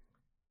know? Okay.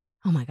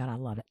 Oh my God, I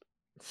love it.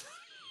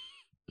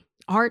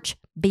 Arch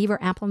Beaver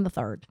Applin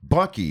III.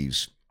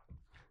 Bucky's,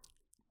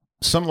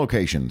 some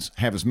locations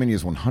have as many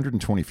as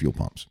 120 fuel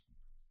pumps.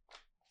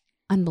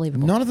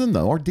 Unbelievable. None of them,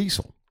 though, are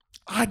diesel.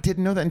 I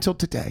didn't know that until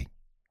today.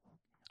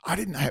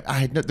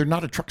 They're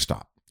not a truck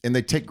stop, and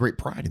they take great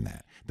pride in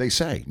that. They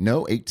say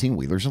no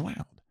 18-wheelers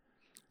allowed.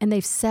 And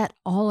they've set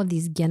all of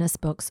these Guinness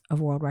Books of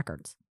World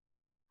Records.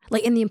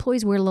 Like, and the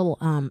employees wear little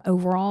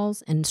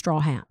overalls and straw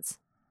hats.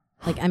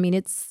 Like, I mean,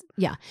 it's,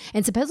 yeah.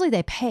 And supposedly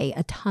they pay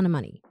a ton of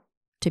money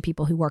to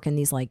people who work in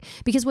these, like,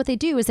 because what they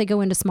do is they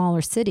go into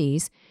smaller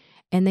cities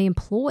and they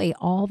employ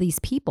all these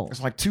people.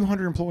 It's like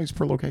 200 employees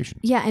per location.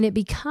 Yeah, and it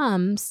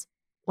becomes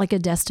like a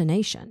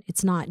destination.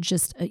 It's not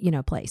just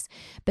a place.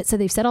 But so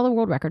they've set all the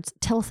world records.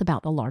 Tell us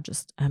about the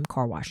largest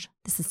car wash.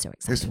 This is so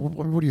exciting.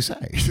 What do you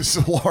say? This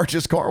is the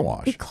largest car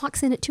wash. It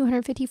clocks in at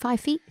 255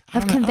 feet I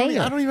of don't know-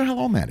 conveyor. I don't even know how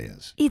long that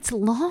is. It's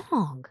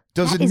long.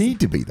 Does That it is- need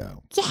to be,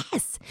 though?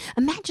 Yes.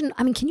 Imagine,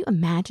 I mean, can you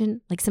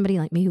imagine like somebody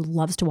like me who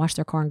loves to wash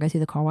their car and go through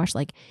the car wash?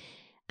 Like,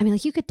 I mean,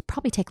 like you could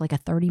probably take like a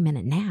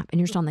 30-minute nap and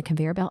you're just on the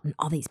conveyor belt and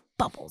all these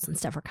bubbles and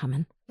stuff are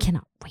coming.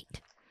 Cannot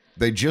wait.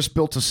 They just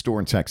built a store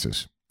in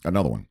Texas,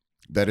 another one,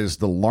 that is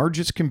the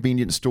largest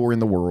convenience store in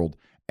the world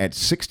at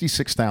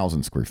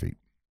 66,000 square feet.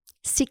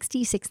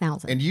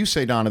 66,000. And you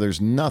say, Donna, there's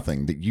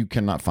nothing that you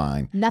cannot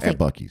find Nothing. at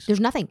Bucky's. There's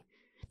nothing.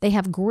 They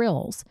have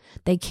grills.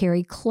 They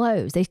carry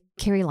clothes. They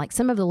carry like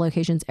some of the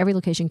locations. Every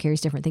location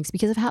carries different things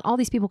because I've had all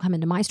these people come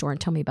into my store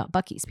and tell me about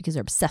Bucky's because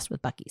they're obsessed with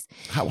Bucky's.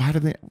 How do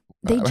they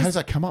how does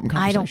that come up in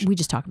conversation? We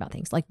just talk about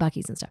things like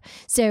Bucky's and stuff.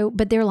 So,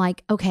 but they're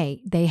like,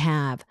 okay, they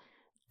have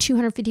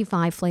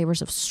 255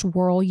 flavors of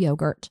swirl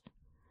yogurt.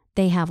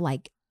 They have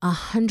like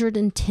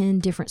 110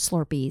 different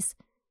Slurpees,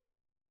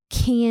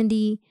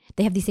 candy.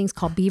 They have these things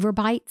called Beaver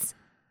Bites.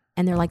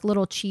 And they're like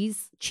little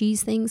cheese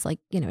things, like,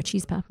 a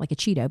cheese puff, like a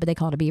Cheeto, but they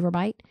call it a Beaver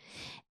Bite.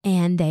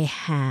 And they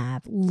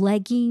have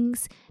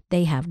leggings.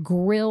 They have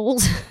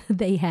grills.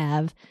 They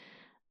have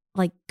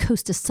like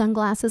Costa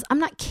sunglasses. I'm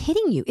not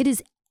kidding you. It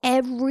is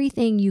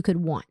everything you could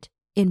want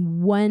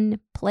in one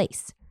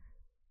place.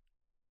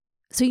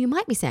 So you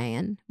might be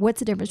saying, what's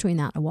the difference between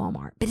that and a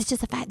Walmart? But it's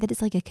just the fact that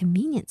it's like a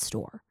convenience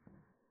store.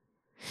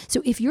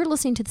 So if you're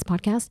listening to this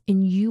podcast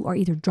and you are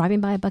either driving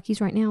by a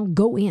Bucky's right now,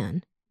 go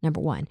in. Number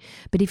one.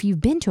 But if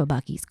you've been to a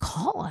Bucky's,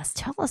 call us.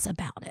 Tell us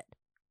about it.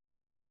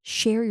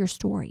 Share your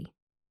story.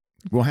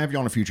 We'll have you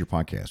on a future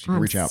podcast. You can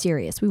I'm reach out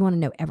serious. We want to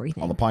know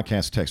everything. on the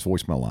podcast text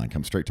voicemail line.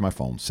 Come straight to my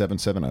phone,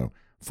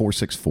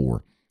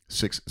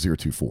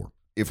 770-464-6024.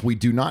 If we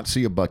do not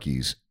see a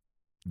Bucky's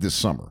this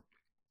summer,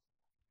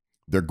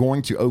 they're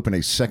going to open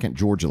a second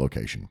Georgia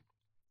location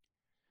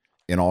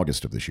in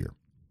August of this year.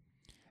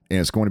 And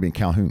it's going to be in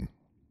Calhoun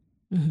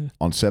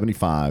on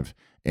 75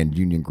 and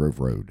Union Grove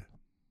Road.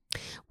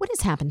 What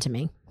has happened to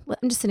me? Well,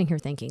 I'm just sitting here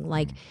thinking,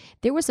 like,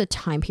 there was a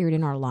time period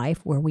in our life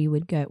where we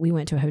went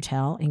to a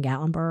hotel in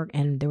Gatlinburg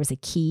and there was a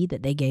key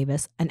that they gave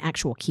us, an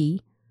actual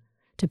key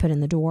to put in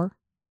the door.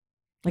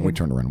 Like We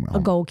turned around and went a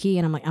home. gold key.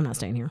 And I'm like, I'm not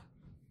staying here.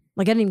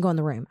 Like, I didn't even go in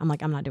the room. I'm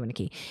like, I'm not doing a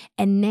key.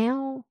 And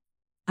now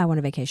I want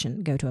a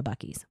vacation, go to a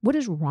Bucky's. What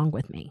is wrong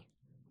with me?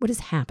 What has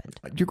happened?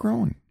 You're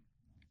growing.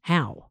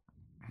 How?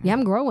 Yeah,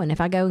 I'm growing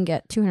if I go and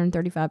get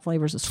 235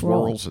 flavors of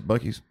swirl. Swirls at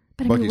Bucky's.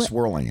 But I mean, Bucky's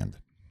Swirland.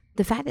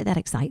 the fact that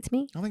excites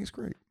me. I think it's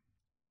great.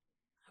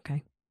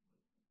 Okay.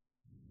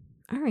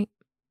 All right.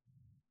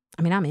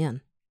 I mean, I'm in.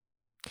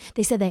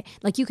 They said that,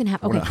 like, you can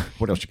have, okay,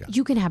 What else you got?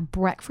 you can have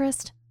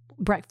breakfast.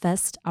 I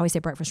always say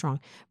breakfast wrong.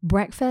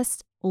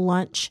 Breakfast,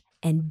 lunch,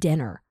 and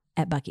dinner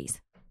at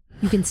Bucky's.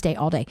 You can stay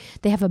all day.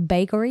 They have a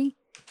bakery,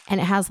 and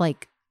it has,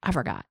 like, I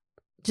forgot,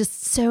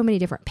 just so many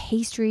different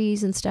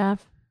pastries and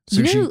stuff.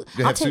 Sushi?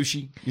 They I'll have tell-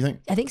 sushi, you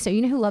think? I think so.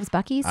 You know who loves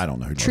Bucky's? I don't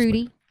know who loves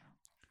Trudy. Buc-.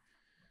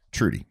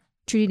 Trudy.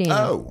 Trudy Daniel.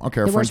 Oh,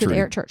 okay. Our That friend works with Trudy.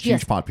 Eric Church. Huge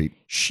Yes. pot Pete.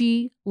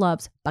 She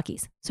loves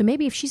Bucky's. So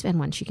maybe if she's been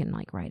one, she can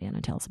like write in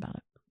and tell us about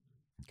it.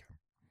 Okay.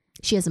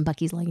 She has some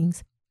Bucky's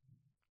leggings.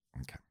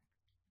 Okay.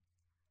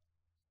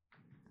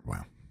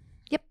 Wow.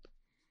 Yep.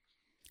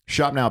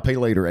 Shop now, pay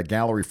later at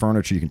Gallery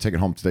Furniture. You can take it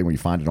home today when you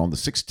find it on the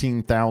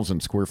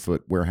 16,000 square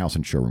foot warehouse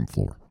and showroom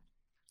floor.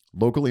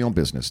 Locally owned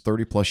business,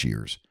 30 plus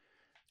years.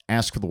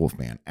 Ask for the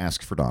Wolfman.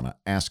 Ask for Donna.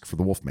 Ask for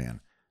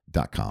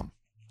thewolfman.com.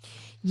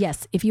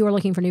 Yes, if you are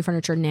looking for new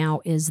furniture, now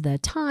is the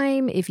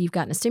time. If you've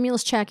gotten a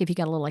stimulus check, if you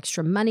got a little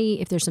extra money,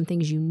 if there's some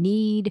things you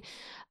need.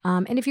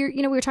 And if you're,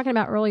 we were talking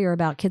about earlier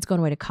about kids going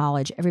away to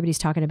college, everybody's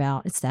talking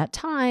about it's that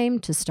time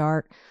to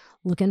start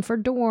looking for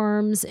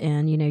dorms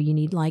and, you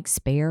need like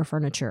spare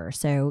furniture.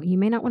 So you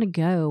may not want to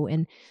go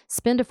and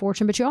spend a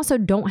fortune, but you also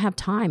don't have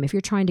time. If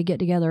you're trying to get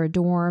together a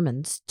dorm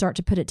and start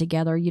to put it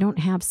together, you don't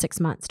have 6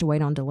 months to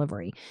wait on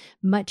delivery.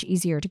 Much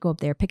easier to go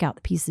up there, pick out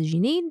the pieces you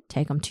need,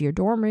 take them to your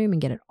dorm room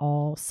and get it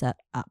all set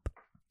up.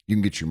 You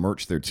can get your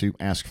merch there too.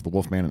 Ask for the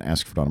Wolfman and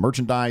Ask for Donna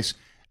merchandise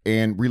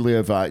and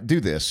relive. Do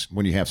this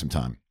when you have some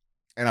time.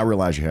 And I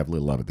realize you have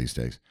little of it these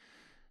days.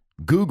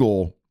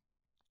 Google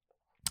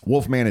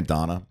Wolfman and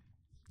Donna,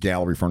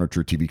 gallery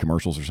furniture, TV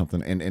commercials or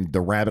something, and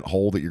the rabbit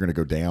hole that you're going to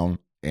go down,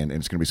 and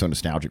it's going to be so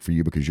nostalgic for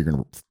you because you're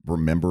going to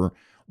remember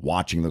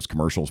watching those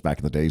commercials back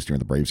in the days during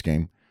the Braves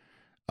game.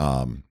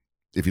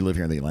 If you live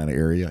here in the Atlanta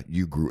area,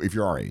 if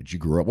you're our age, you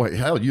grew up, well,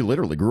 hell, you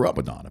literally grew up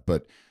with Donna,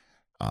 but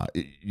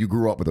you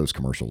grew up with those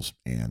commercials,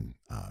 and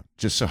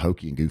just so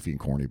hokey and goofy and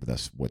corny, but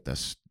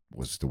that's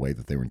was the way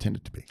that they were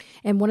intended to be.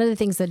 And one of the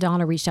things that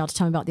Donna reached out to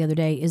tell me about the other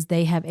day is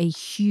they have a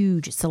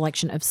huge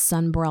selection of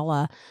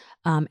Sunbrella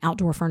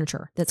outdoor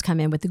furniture that's come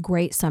in with the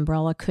great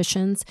Sunbrella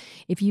cushions.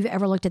 If you've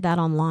ever looked at that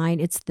online,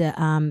 it's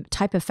the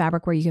type of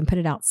fabric where you can put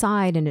it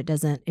outside and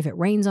if it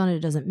rains on it,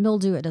 it doesn't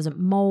mildew, it doesn't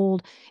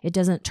mold, it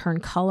doesn't turn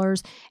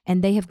colors.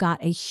 And they have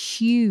got a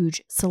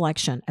huge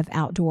selection of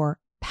outdoor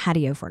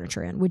patio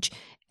furniture in, which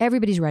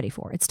everybody's ready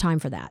for. It's time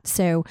for that.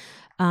 So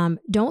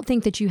don't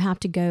think that you have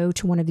to go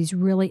to one of these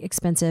really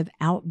expensive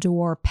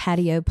outdoor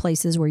patio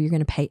places where you're going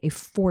to pay a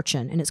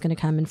fortune and it's going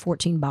to come in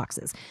 14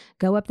 boxes.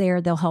 Go up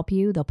there. They'll help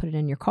you. They'll put it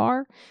in your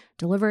car,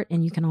 deliver it,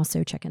 and you can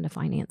also check into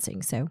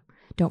financing. So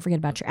don't forget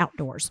about your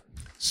outdoors.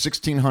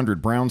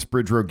 1600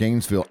 Brownsbridge Road,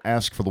 Gainesville.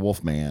 Ask for the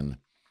Wolfman.com.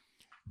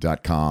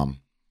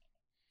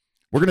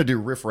 We're going to do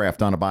Riff Raff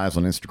Donna Bias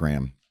on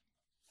Instagram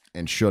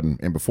and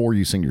shouldn't. And before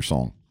you sing your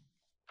song,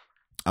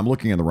 I'm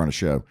looking in the run of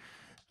show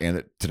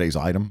and today's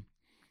item,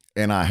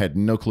 and I had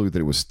no clue that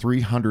it was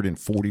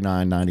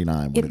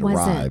 $349.99 when it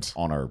arrived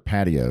on our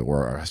patio,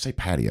 or I say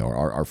patio,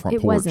 our front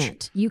porch. It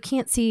wasn't. You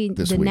can't see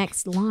the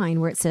next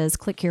line where it says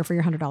click here for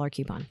your $100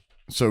 coupon.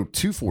 So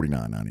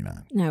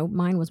 $249.99. No,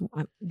 mine was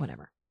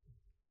whatever.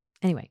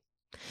 Anyway,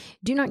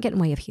 do not get in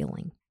the way of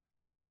healing.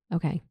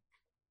 Okay.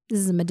 This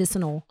is a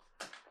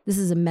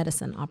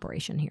medicine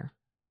operation here.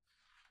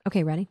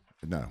 Okay, ready?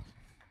 No.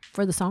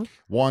 For the song?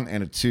 1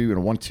 and a 2 and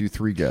a 1, 2,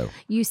 3, go.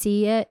 You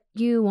see it,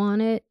 you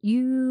want it,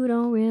 you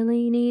don't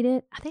really need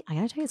it. I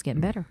gotta tell you, it's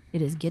getting better.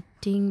 It is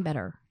getting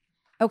better.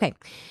 Okay.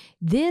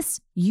 This,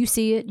 you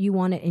see it, you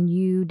want it, and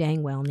you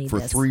dang well need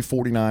this. For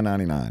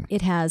 $349.99.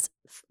 It has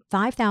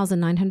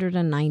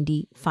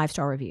 5,990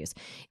 5-star reviews.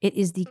 It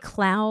is the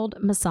Cloud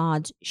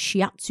Massage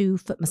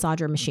Shiatsu foot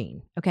massager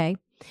machine. Okay.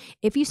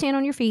 If you stand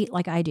on your feet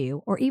like I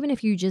do, or even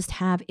if you just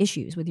have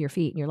issues with your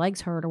feet and your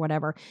legs hurt or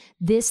whatever,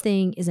 this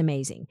thing is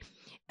amazing.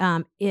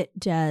 It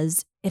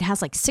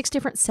has like 6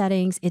 different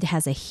settings. It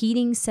has a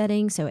heating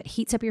setting, so it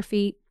heats up your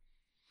feet.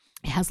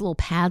 It has little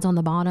pads on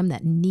the bottom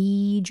that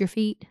knead your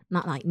feet,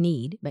 not like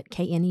knead, but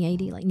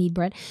KNEAD, like knead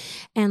bread.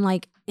 And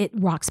like it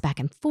rocks back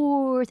and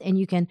forth. And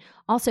you can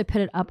also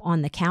put it up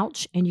on the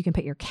couch, and you can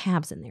put your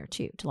calves in there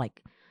too to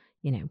like,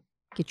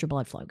 get your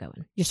blood flow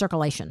going, your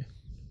circulation.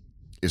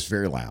 It's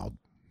very loud.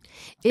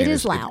 It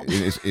is loud.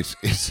 It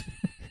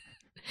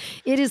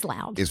is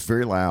loud. It's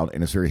very loud,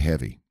 and it's very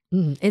heavy.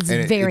 It's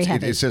very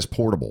heavy. It says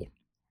portable.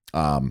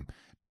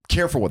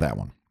 Careful with that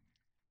one,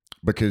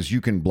 because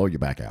you can blow your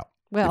back out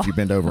if you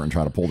bend over and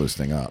try to pull this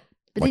thing up.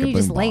 But then you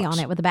just lay on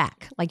it with the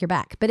back, like your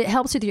back. But it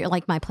helps with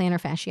my plantar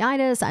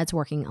fasciitis. It's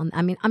working on,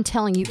 I'm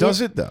telling you.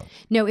 Does it though?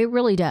 No, it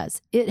really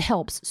does. It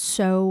helps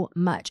so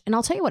much. And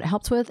I'll tell you what it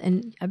helps with,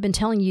 and I've been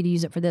telling you to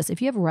use it for this.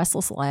 If you have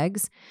restless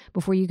legs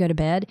before you go to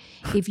bed,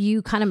 if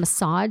you kind of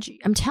massage,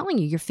 I'm telling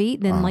you, your feet,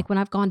 then like when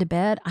I've gone to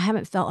bed, I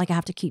haven't felt like I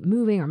have to keep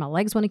moving or my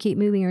legs want to keep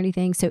moving or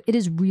anything. So it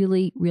is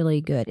really,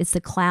 really good. It's the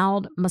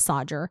Cloud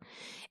Massager.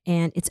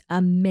 And it's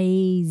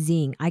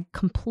amazing. I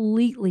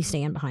completely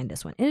stand behind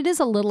this one. And it is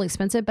a little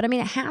expensive, but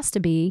it has to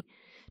be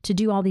to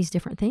do all these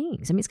different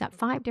things. It's got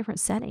 5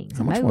 different settings.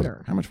 How much was it?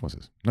 How much was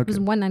this? Okay. It was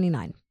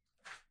 $199.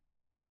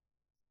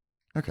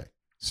 Okay,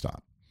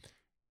 stop.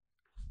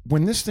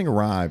 When this thing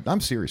arrived,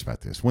 I'm serious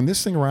about this. When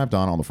this thing arrived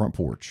on the front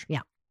porch,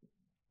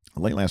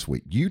 late last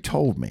week, you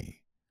told me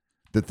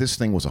that this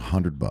thing was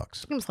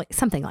 $100. It was like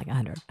something like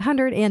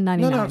 $199.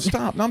 No,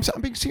 stop. No,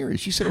 I'm being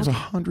serious. You said it was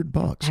 $100.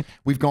 Okay.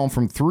 We've gone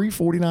from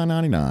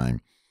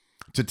 $349.99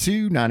 to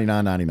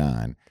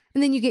 $299.99.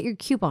 And then you get your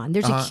coupon.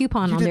 There's a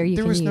coupon on there you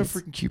can use. There was no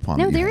freaking coupon.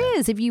 No, there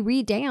is. If you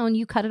read down,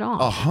 you cut it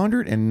off.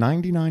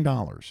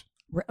 $199.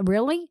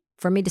 Really?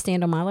 For me to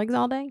stand on my legs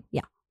all day?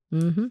 Yeah.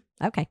 Mm-hmm.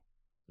 Okay.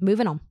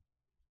 Moving on.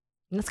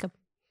 Let's go.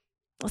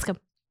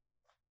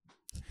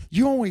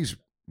 You always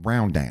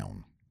round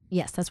down.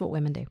 Yes, that's what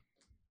women do.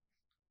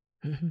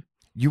 Mm-hmm.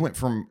 You went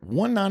from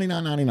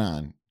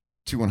 $199.99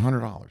 to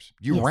 $100.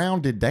 You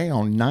rounded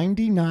down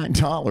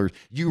 $99.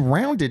 You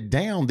rounded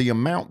down the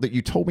amount that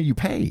you told me you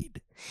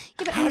paid.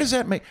 Yeah, how does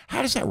that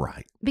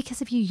right?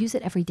 Because if you use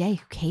it every day,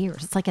 who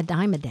cares? It's like a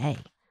dime a day.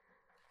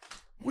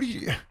 What do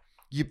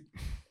you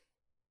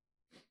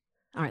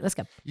All right, let's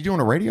go. You doing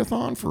a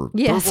radiothon for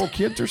third world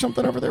kids or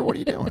something over there? What are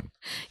you doing?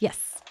 Yes.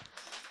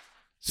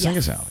 Sing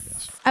Yes. us out, I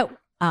guess.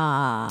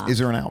 Oh, Is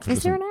there an out? For Is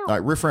this there one? an out? All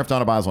right, Riff Raff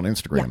Donna Buys on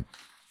Instagram.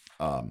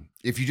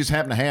 If you just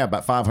happen to have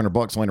about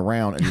 $500 laying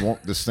around and you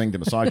want this thing to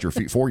massage your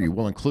feet for you,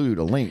 we'll include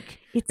a link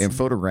and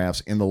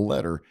photographs in the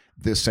letter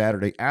this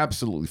Saturday,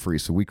 absolutely free.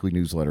 It's a weekly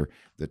newsletter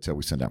that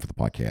we send out for the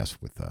podcast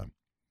with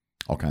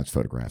all kinds of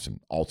photographs and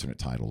alternate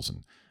titles.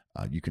 And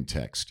you can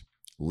text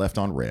Left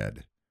on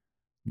Red,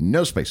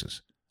 no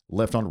spaces,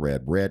 Left on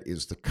Red. Red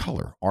is the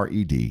color,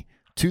 RED,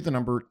 to the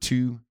number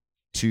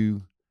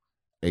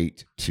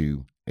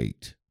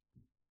 22828.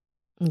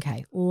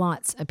 Okay.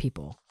 Lots of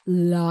people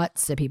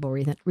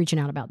reaching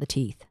out about the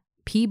teeth.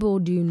 People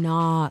do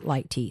not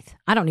like teeth.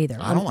 I don't either.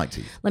 I don't like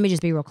teeth. Let me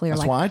just be real clear.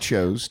 That's why I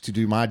chose to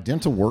do my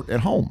dental work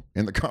at home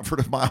in the comfort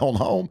of my own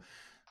home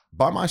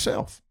by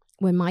myself.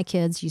 When my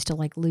kids used to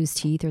like lose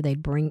teeth or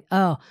they'd bring,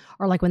 or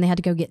like when they had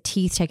to go get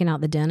teeth taken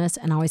out the dentist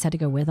and I always had to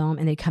go with them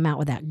and they'd come out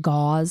with that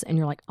gauze and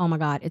you're like, oh my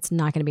God, it's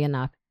not going to be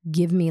enough.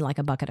 Give me like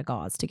a bucket of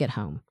gauze to get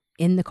home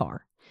in the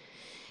car.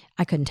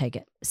 I couldn't take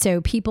it.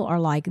 So people are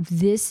like,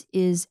 this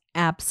is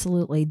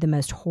absolutely the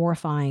most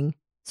horrifying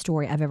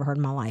story I've ever heard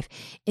in my life.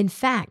 In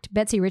fact,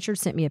 Betsy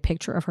Richards sent me a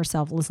picture of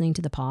herself listening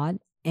to the pod,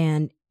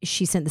 and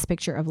she sent this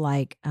picture of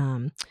like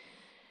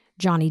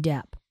Johnny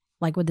Depp,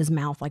 like with his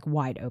mouth like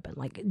wide open.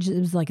 Like it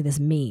was like this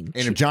meme.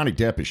 And if Johnny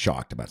Depp is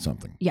shocked about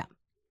something, yeah,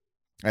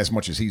 as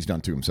much as he's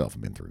done to himself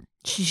and been through,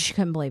 she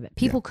couldn't believe it.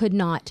 People could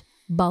not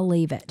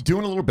believe it.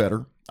 Doing a little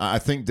better. I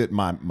think that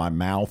my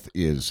mouth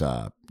is,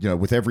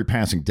 with every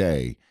passing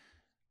day,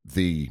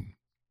 the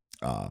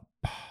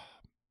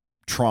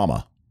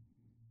trauma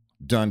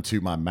done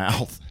to my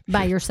mouth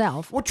by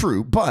yourself. Well,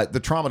 true, but the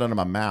trauma done to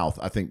my mouth,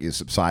 I think, is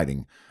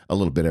subsiding a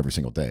little bit every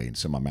single day, and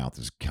so my mouth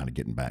is kind of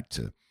getting back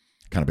to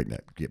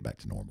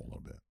normal a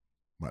little bit.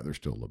 Well, there's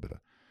still a little bit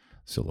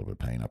of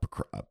pain.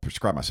 I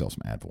prescribe myself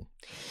some Advil.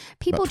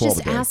 People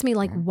just ask me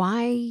like,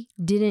 why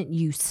didn't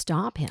you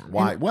stop him?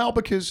 Why? Well,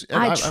 because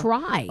I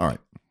tried. All right.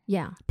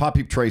 Yeah. Pop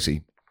Peep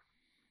Tracy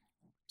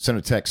sent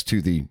a text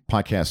to the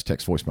podcast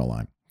text voicemail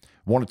line.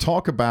 Want to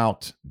talk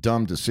about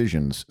dumb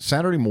decisions.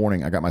 Saturday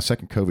morning, I got my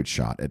second COVID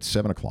shot at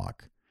 7:00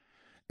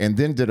 and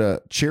then did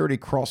a charity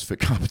CrossFit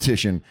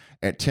competition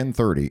at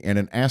 10:30 in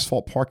an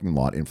asphalt parking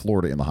lot in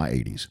Florida in the high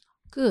 80s.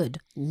 Good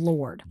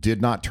Lord.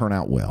 Did not turn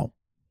out well,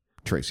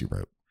 Tracy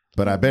wrote,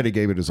 but I bet he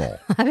gave it his all.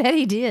 I bet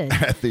he did.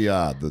 At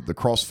the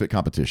CrossFit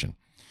competition.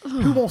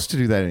 Who wants to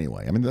do that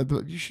anyway? I mean,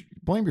 you should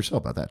blame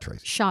yourself about that,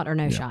 Tracy. Shot or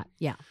no shot.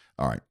 Yeah.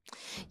 All right.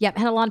 Yep.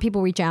 Had a lot of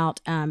people reach out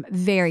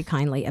very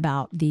kindly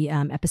about the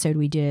episode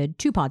we did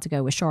 2 pods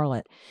ago with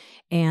Charlotte,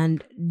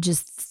 and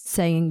just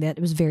saying that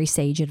it was very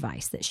sage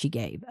advice that she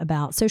gave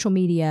about social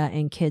media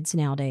and kids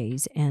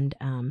nowadays. And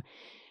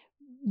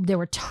there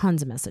were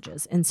tons of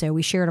messages. And so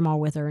we shared them all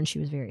with her, and she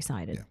was very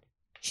excited. Yeah.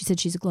 She said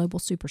she's a global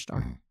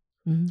superstar.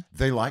 Mm-hmm. Mm-hmm.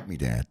 They like me,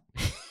 Dad,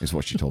 is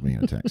what she told me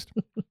in a text.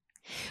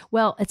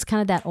 Well, it's kind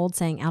of that old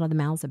saying, out of the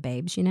mouths of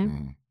babes, you know?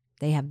 Mm.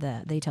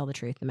 They tell the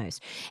truth the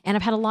most. And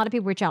I've had a lot of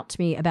people reach out to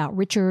me about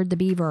Richard the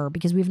Beaver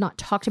because we've not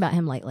talked about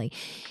him lately.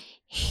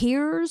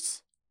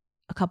 Here's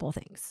a couple of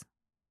things.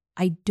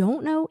 I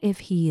don't know if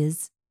he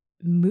is,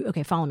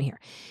 okay, follow me here.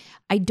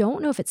 I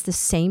don't know if it's the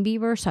same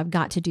beaver, so I've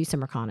got to do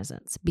some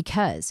reconnaissance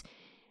because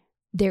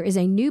there is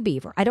a new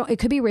beaver. It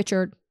could be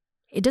Richard.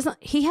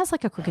 He has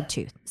like a crooked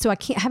tooth. So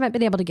haven't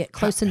been able to get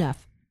close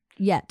enough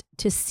yet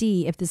to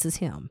see if this is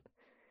him.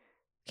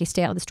 Okay,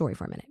 stay out of the story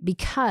for a minute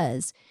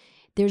because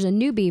there's a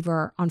new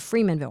beaver on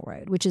Freemanville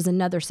Road, which is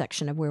another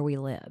section of where we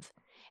live.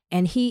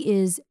 And he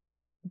is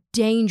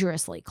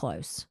dangerously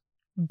close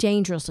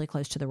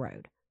to the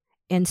road.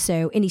 And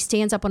he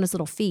stands up on his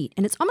little feet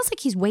and it's almost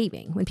like he's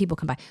waving when people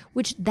come by,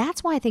 which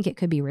that's why I think it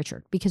could be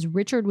Richard, because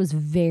Richard was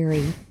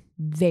very,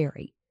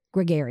 very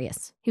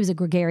gregarious. He was a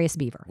gregarious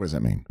beaver. What does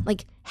that mean?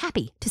 Like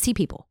happy to see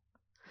people.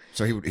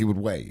 So he would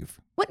wave.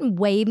 Wouldn't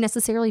wave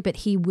necessarily, but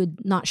he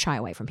would not shy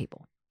away from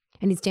people.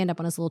 And he'd stand up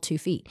on his little 2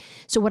 feet.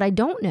 So what I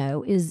don't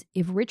know is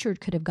if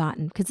Richard could have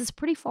gotten, because it's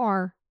pretty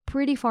far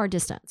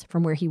distance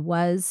from where he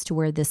was to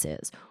where this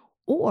is,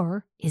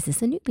 or is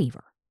this a new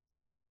beaver?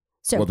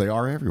 So well, they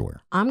are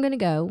everywhere. I'm going to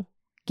go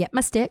get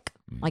my stick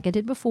like I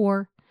did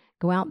before,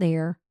 go out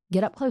there,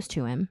 get up close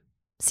to him,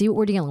 see what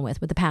we're dealing with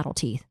the paddle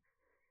teeth.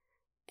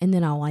 And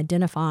then I'll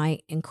identify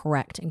and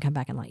correct and come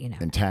back and let you know.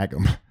 And tag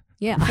him.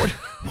 Yeah.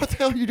 What the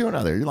hell are you doing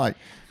out there? You're like,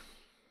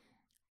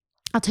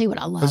 I'll tell you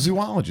what I love. A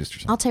zoologist or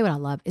something. I'll tell you what I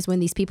love is when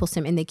these people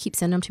send me, and they keep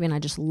sending them to me, and I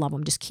just love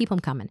them. Just keep them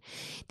coming.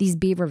 These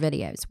beaver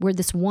videos where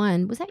this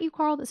one, was that you,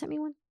 Carl, that sent me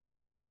one?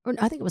 Or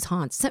I think it was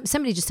Hans.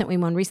 Somebody just sent me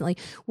one recently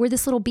where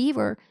this little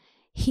beaver,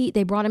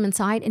 they brought him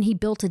inside and he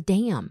built a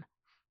dam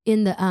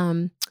in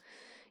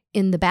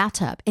the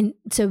bathtub. And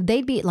so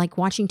they'd be like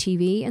watching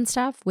TV and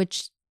stuff,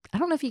 which I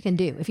don't know if you can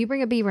do. If you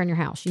bring a beaver in your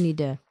house, you need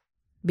to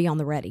be on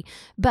the ready.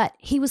 But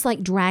he was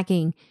like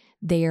dragging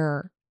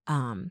their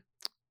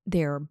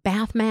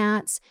bath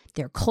mats,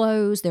 their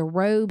clothes, their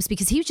robes,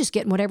 because he was just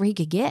getting whatever he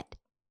could get,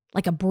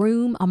 like a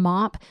broom, a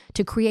mop,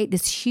 to create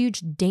this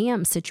huge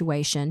dam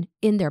situation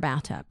in their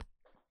bathtub.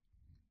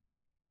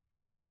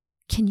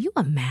 Can you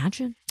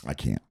imagine? I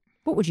can't.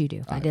 What would you do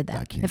if I did that?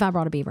 I can't. If I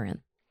brought a beaver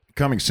in?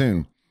 coming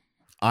soon,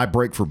 I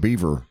break for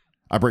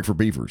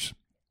Beavers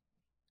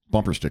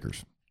bumper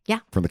stickers. Yeah.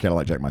 From the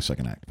Cadillac Jack My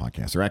Second Act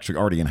podcast. They're actually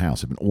already in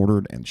house. Have been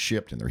ordered and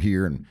shipped, and they're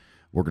here, and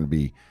we're going to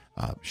be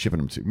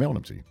mailing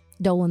them to you.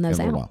 Doling those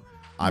in a little out. while.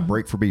 I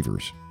break for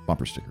Beavers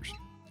bumper stickers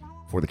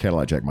for the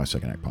Cadillac Jack My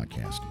Second Act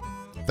podcast.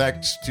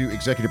 Thanks to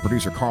executive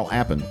producer Carl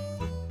Appen,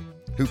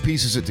 who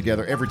pieces it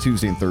together every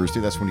Tuesday and Thursday.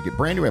 That's when you get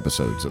brand new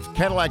episodes of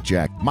Cadillac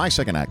Jack My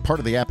Second Act, part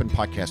of the Appen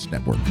Podcast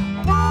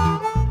Network.